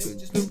wingless,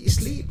 you're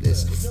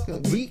sleepless,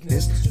 got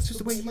weakness, it's just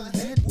the way my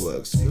head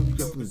works.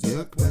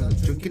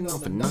 Drinking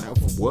off a night off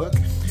of work,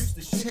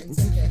 taking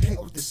the heck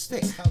off the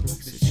stick.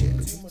 Shit,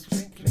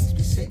 makes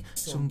me sick,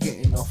 so I'm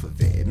getting off of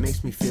it. It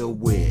makes me feel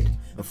weird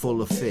and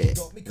full of fear.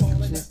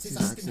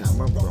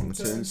 I'm a wrong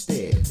turn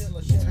steer.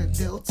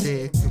 Little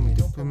tear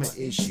coming up with my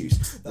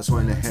issues. That's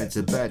when I head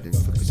to bed and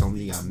focus on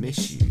the I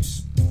miss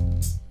yous.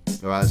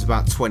 Alright, it's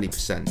about 20%.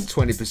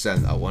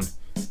 20% that one.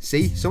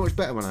 See? So much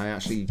better when I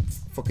actually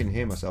fucking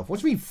hear myself. What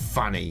do you mean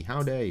funny?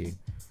 How dare you?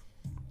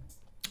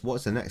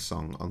 What's the next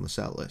song on the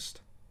set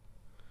list?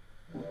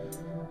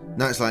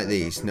 Nights Like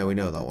These. No, we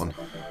know that one.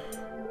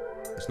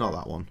 It's not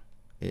that one.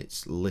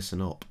 It's Listen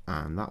Up.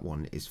 And that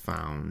one is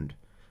found,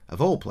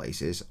 of all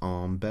places,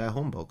 on Bear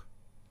Humbug.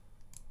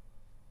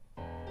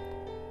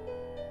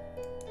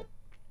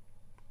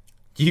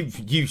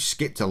 You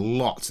skipped a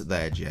lot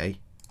there, Jay.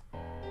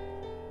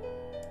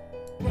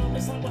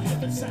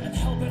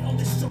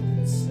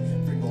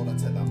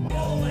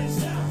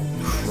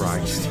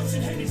 Christ.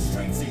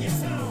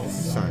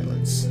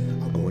 Silence.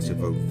 I want to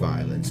evoke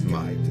violence,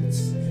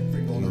 mindless.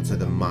 Bring to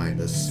the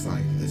mindless,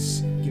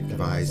 spiteless. Give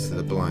eyes to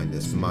the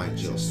blindness, mind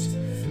just.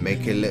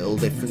 Make a little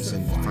difference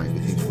and fight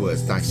with these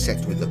words,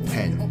 dissect with a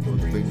pen.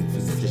 Bring the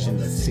position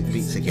that sick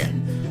beats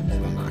again.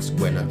 I'll ask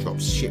when I drop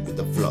shit with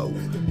the flow.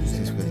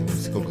 Since when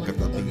it's called like a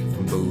beat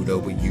from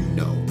Bodo, but you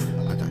know.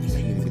 I don't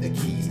see with the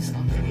keys.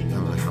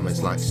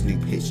 Hammers like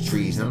Snoop hits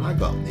trees, and I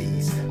got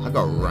these. I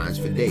got rhymes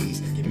for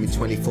days. Give me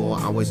 24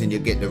 hours and you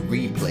get the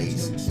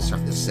replays. It's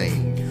track the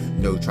same,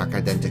 no track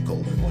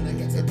identical.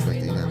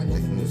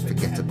 It's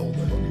forgettable.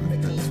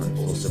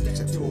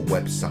 Subject to a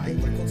website.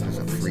 As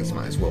a freeze,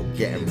 might as well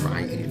get it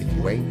right. And if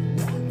you ain't,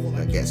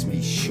 that gets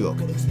me shook.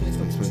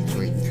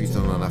 Trees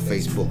on our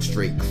Facebook,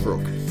 straight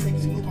crook.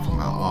 From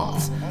my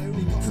art,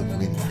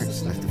 really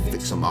pricks left to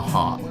fix on my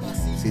heart.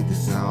 See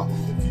this out,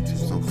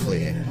 it's so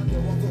clear.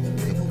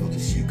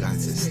 You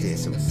guys to steer,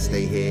 so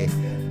stay here.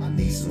 I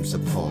need some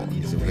support.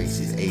 These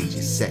races,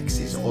 ages,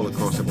 sexes, all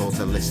across the board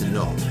to listen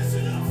up.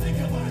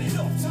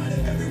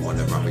 Everyone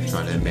around me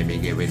trying to make me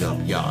give it up.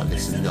 Y'all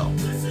listen up.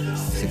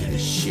 Sick of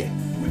this shit.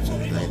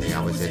 Play the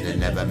hours in and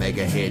never make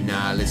a hit.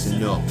 Nah,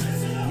 listen up.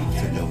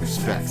 Take no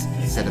respect.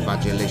 Instead of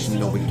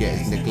adulation, all we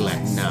get is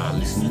neglect. Nah,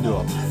 listen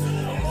up.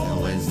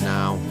 No ends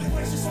now.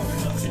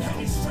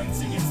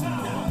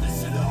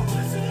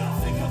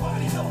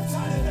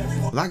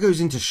 That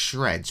goes into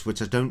shreds,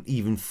 which I don't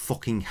even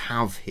fucking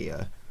have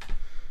here.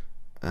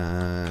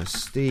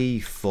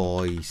 Steve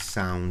Foy,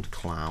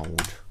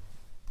 SoundCloud.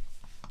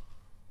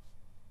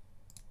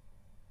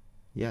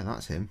 Yeah,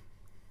 that's him.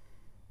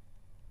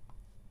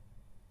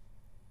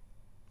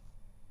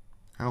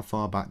 How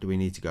far back do we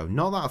need to go?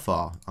 Not that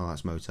far. Oh,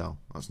 that's Motel.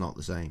 That's not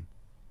the same.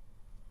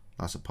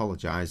 That's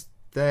Apologise.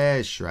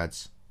 There's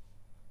shreds.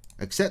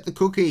 Accept the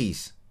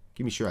cookies.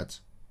 Give me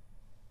shreds.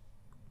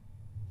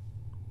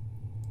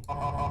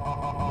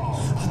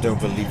 I don't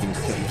believe in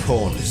cutting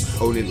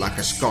corners, only like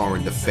a scar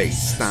in the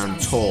face.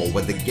 Stand tall,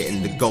 whether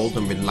getting the gold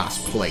or in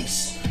last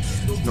place.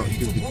 Not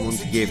the one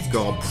to give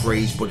God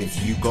praise, but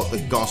if you got the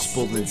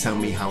gospel, then tell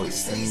me how it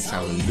sings.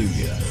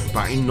 Hallelujah.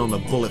 Biting on a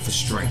bullet for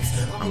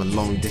strength. I'm a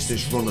long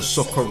distance runner,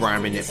 sucker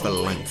rhyming it for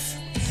length.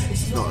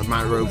 It's not a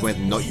matter of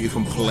whether or not you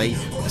can play,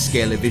 but the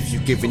scale of if you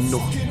give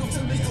enough.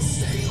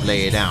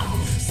 Lay it out.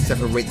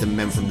 Separate the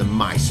men from the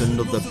mice.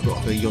 Another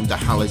brother under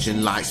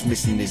halogen lights,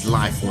 missing his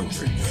life,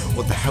 wondering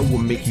what the hell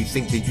would make you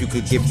think that you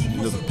could give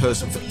another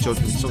person for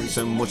judging something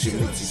so much it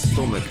makes his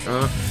stomach,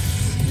 huh?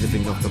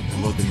 Living off the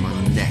blood in my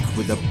neck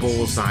with a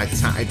bullseye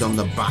tatted on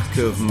the back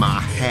of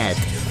my head.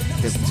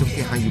 They took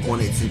it how you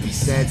want it to be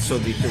said, so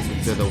they took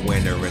it to the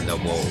winner in the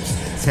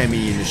walls. Tear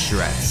me in the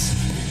shreds.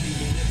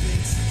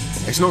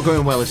 It's not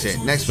going well, is it?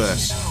 Next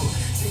verse.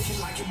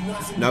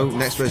 No,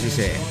 next verse is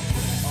here.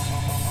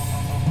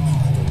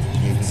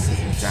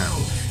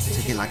 Down,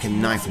 take it like a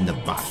knife in the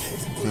back.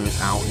 Turn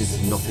it out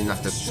into nothing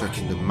after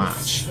striking the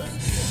match.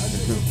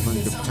 There's no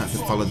point of time to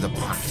follow the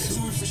pack. So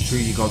it's true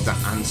you got the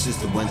answers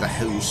to when the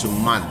hell you're so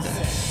mad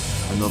then.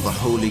 Another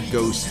Holy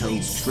Ghost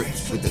held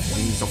tripped with the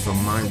things off of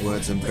my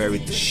words and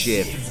buried the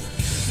ship.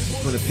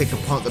 I'm gonna pick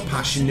apart the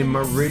passion in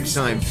my ribs,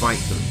 I invite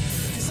them.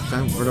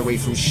 Don't run away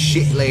from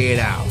shit, lay it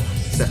out.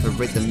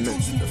 Separate the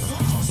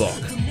fuck.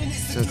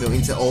 So go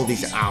into all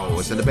these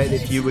hours, and I bet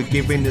if you were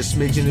given a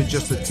smidgen of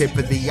just the tip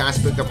of the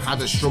iceberg I've had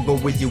a struggle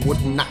with, you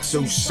wouldn't act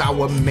so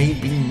sour,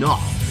 maybe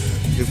not.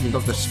 Lifting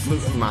off the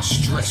split of my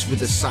stress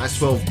with a size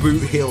 12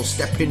 boot heel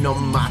stepping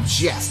on my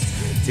chest.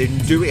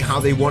 Didn't do it how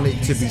they wanted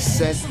it to be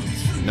said.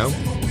 No.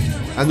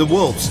 And the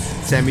wolves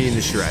tear me in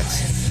the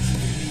shreds.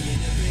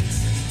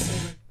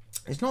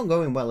 It's not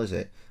going well, is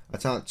it? I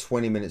thought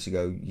 20 minutes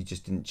ago you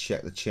just didn't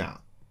check the chat.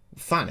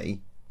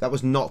 Fanny, That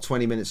was not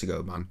 20 minutes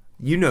ago, man.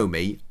 You know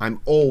me.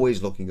 I'm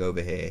always looking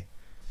over here.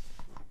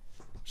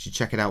 You should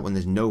check it out when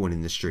there's no one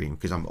in the stream,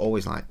 because I'm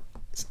always like,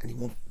 is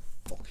anyone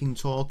fucking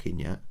talking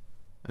yet?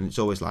 And it's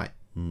always like,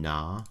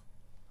 nah.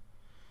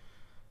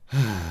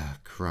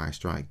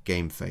 Christ, right.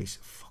 Game face.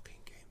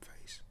 Fucking game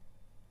face.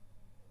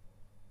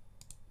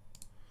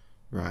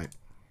 Right.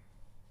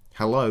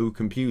 Hello,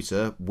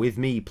 computer. With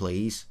me,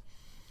 please.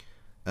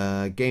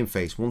 Game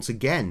face. Once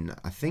again,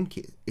 I think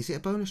is it a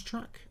bonus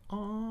track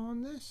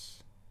on this?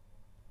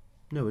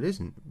 No, it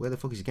isn't. Where the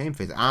fuck is Game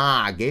Face?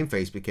 Ah, Game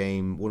Face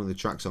became one of the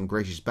tracks on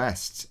Gracious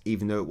Bests,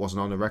 even though it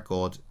wasn't on a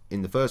record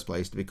in the first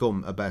place to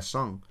become a best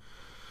song.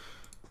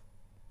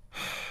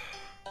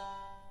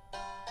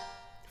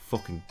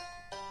 Fucking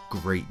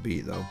great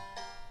beat, though.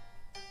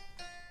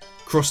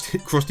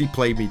 Krusty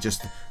played me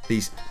just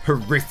these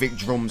horrific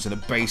drums and a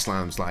bass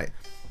line. I was like,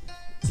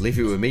 leave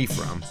it with me,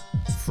 fam.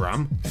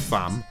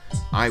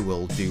 I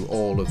will do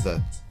all of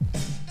the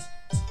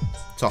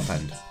top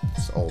end.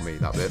 It's all me,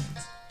 that bit.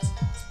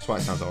 That's why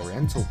it sounds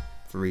oriental,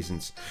 for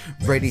reasons.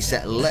 Ready,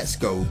 set, let's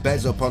go.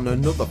 Bears up on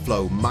another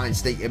flow. Mind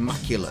state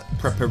immaculate.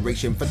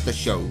 Preparation for the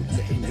show.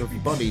 Letting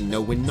everybody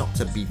know we're not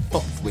to be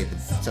fucked with.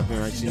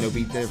 Something like, you know,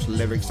 those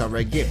lyrics are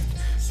a gift.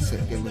 So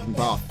again, with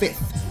bar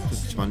fifth.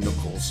 Twist my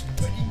knuckles.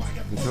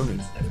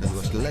 Conan,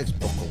 the legs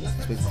buckle.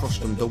 It's been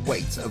crushed under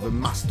weight of a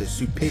master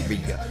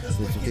superior.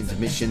 With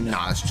intermission,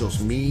 nah, it's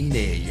just me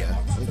near you.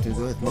 It's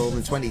worth more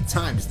than 20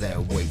 times their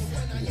weight.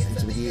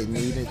 Into the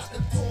needed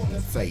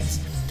fate.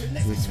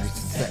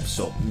 Steps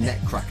up, neck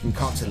cracking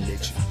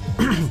cartilage.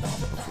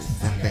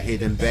 The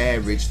hidden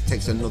bearage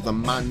takes another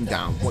man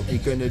down. What you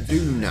gonna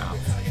do now?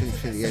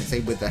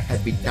 Say with a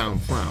heavy down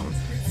frown.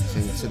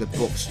 To the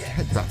books,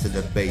 head back to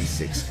the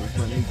basics.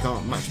 When you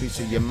can't match me,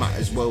 so you might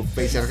as well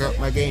face it. I got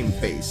my game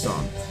face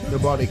on.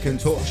 Nobody can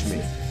touch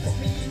me.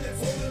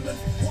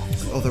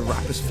 Other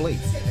rappers flee.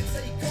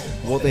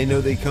 What they know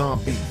they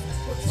can't beat.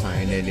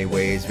 Trying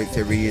anyways,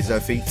 victory is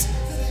our feat.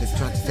 They're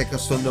trying to take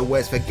us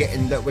unawares,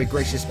 forgetting that we're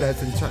gracious bears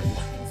and trying.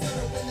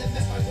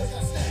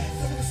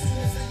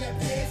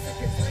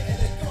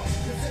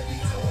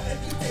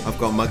 I've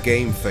got my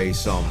game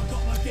face on,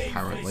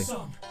 apparently.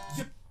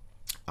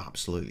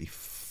 Absolutely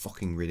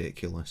fucking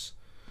ridiculous.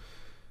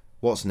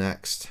 What's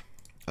next?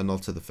 A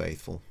nod to the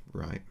faithful,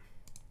 right?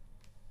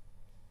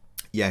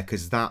 Yeah,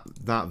 because that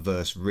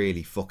verse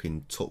really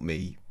fucking took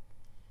me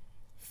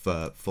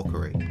for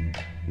fuckery.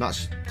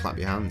 That's clap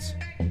your hands.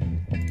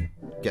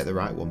 Get the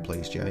right one,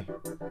 please, Jay.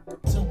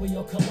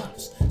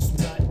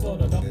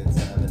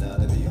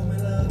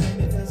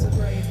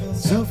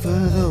 So for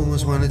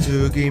those wanted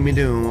to keep me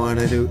doing what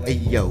I do, hey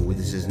yo,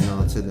 this is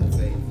not to the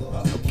faithful.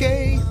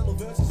 Okay.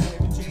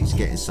 He's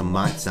getting some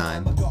mic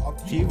time.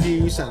 Few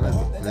views and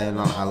they're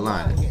not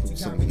aligned.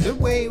 Something the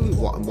way with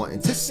what I'm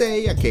wanting to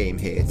say. I came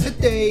here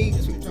today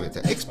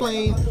to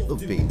explain.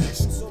 Love being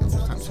this.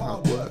 Sometimes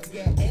hard work.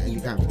 And you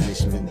can't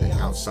listen in the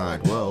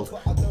outside world.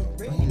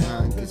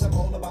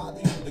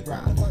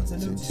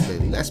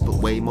 Noticeably less but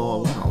way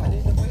more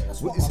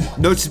loud.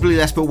 Noticeably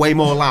less but way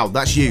more loud.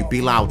 That's you.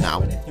 Be loud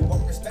now.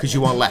 Because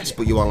you are less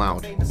but you are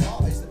loud.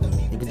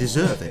 You can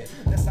deserve it.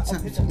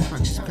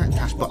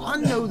 Cash, but I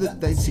know that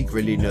they're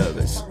secretly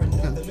nervous.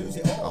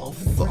 Oh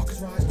fuck.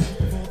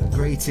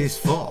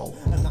 Greatest fall.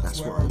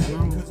 That's what I'm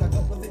doing.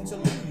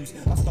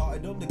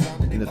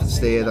 And if they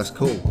stay here, that's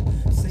cool.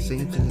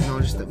 Seem to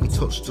acknowledge that we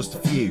touched just a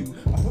few.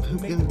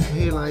 Hope you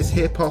realise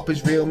hip hop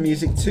is real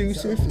music too.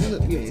 So if you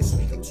look, it's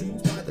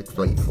the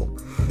faithful.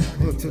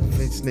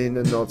 Listening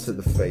a nod to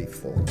the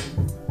faithful.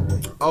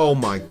 Oh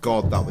my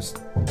god, that was.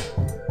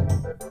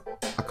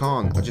 I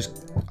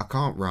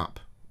can't rap.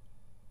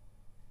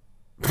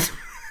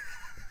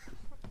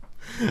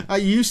 I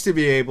used to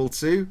be able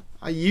to.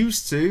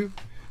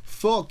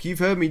 Fuck, you've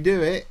heard me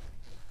do it.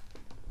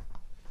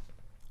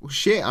 Well,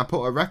 shit, I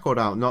put a record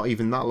out not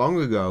even that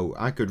long ago.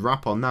 I could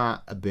rap on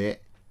that a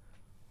bit.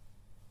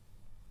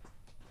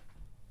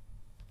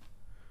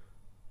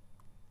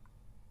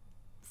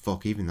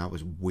 Fuck, even that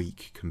was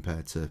weak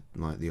compared to,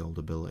 like, the old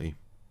ability.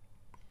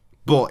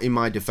 But in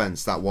my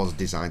defense, that was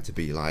designed to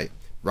be like,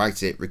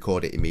 write it,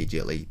 record it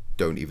immediately.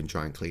 Don't even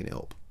try and clean it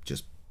up.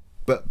 Just,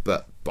 but.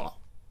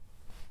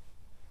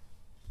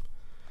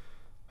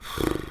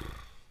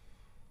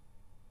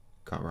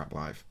 Can't rap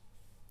live.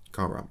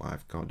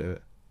 Can't do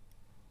it.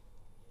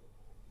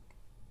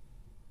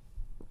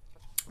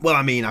 Well,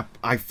 I mean,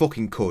 I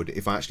fucking could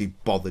if I actually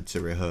bothered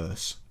to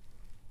rehearse.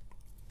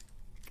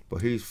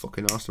 But who's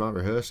fucking asked about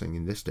rehearsing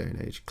in this day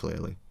and age,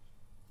 clearly.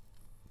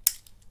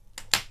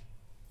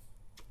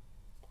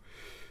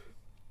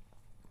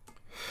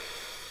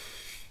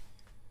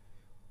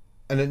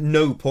 And at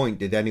no point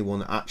did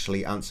anyone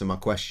actually answer my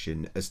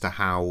question as to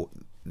how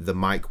the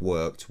mic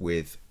worked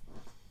with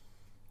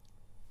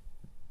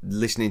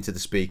listening to the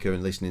speaker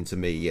and listening to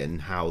me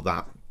and how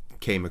that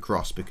came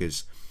across,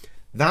 because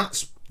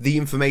that's the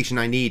information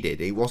I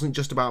needed. It wasn't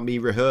just about me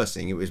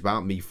rehearsing, it was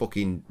about me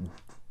fucking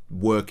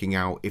working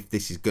out if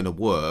this is gonna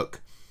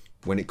work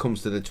when it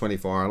comes to the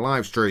 24-hour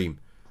live stream.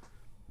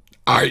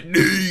 I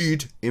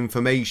need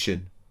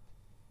information.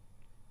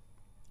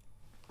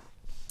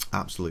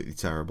 Absolutely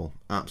terrible.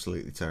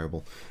 Absolutely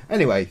terrible.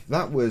 Anyway,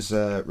 that was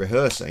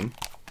rehearsing.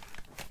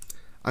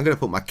 I'm going to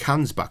put my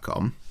cans back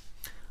on.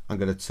 I'm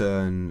going to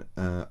turn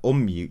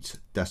unmute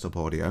desktop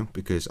audio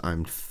because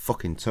I'm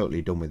fucking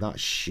totally done with that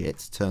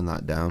shit. Turn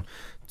that down.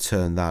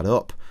 Turn that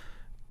up.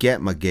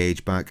 Get my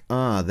gauge back.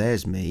 Ah,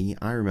 there's me.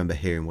 I remember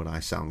hearing what I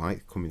sound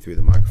like coming through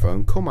the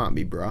microphone. Come at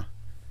me, bruh.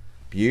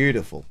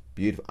 Beautiful.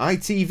 Beautiful.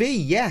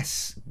 ITV,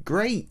 yes.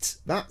 Great.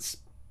 That's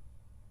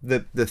the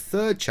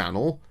third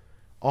channel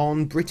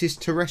on British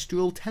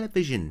terrestrial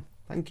television.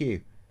 Thank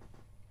you.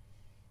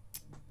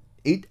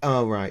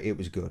 Oh, right. It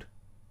was good.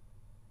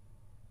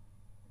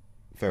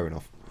 Fair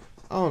enough.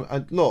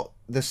 Oh, look.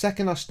 The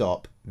second I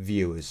stop,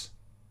 viewers.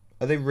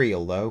 Are they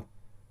real, though?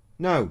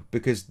 No,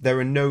 because there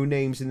are no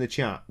names in the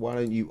chat. Why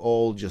don't you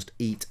all just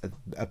eat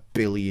a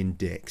billion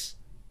dicks?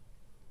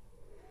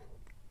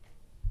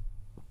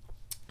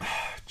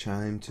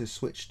 Time to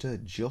switch to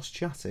just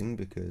chatting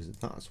because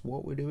that's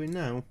what we're doing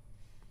now.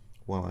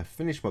 While I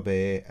finish my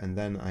beer and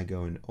then I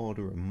go and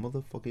order a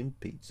motherfucking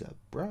pizza,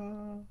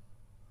 bruh.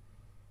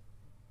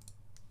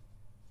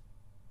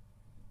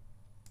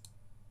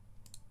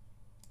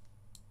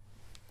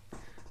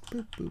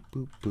 Boop, boop,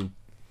 boop, boop.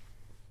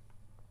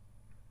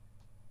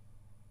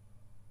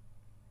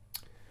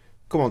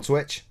 Come on,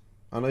 Twitch.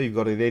 I know you've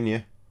got it in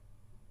you.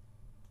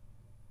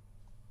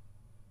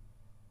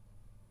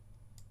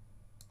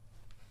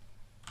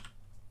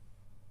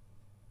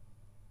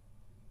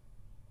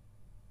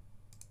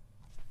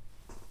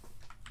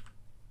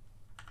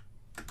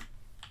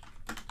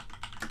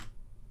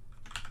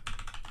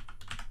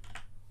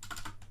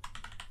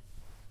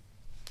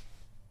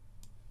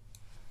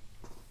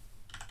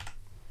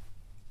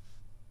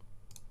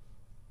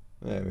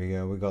 There we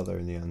go. We got there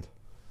in the end.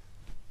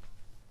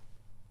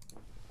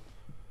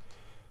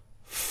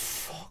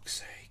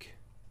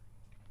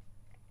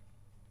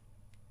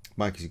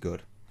 Mike is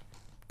good.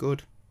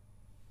 Good.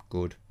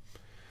 Good.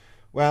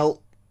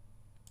 Well,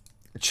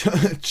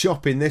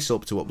 chopping this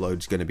up to upload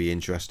is going to be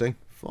interesting.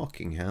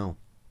 Fucking hell.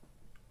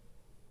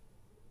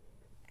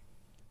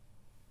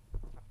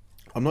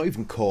 I'm not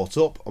even caught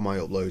up on my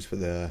uploads for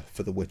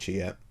the Witcher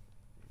yet.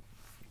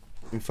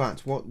 In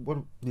fact, what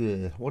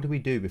did we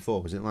do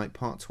before? Was it like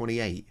part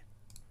 28?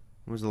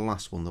 What was the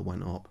last one that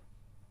went up?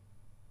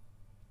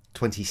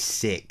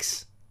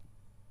 26.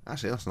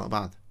 Actually, that's not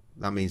bad.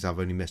 That means I've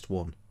only missed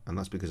one. And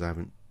that's because I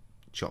haven't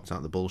chopped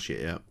out the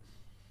bullshit yet.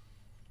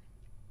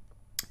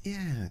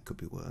 Yeah, could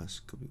be worse.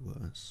 Could be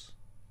worse.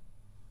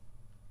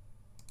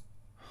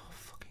 Oh,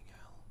 fucking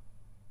hell.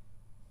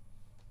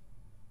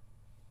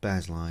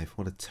 Bear's Life.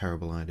 What a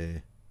terrible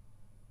idea.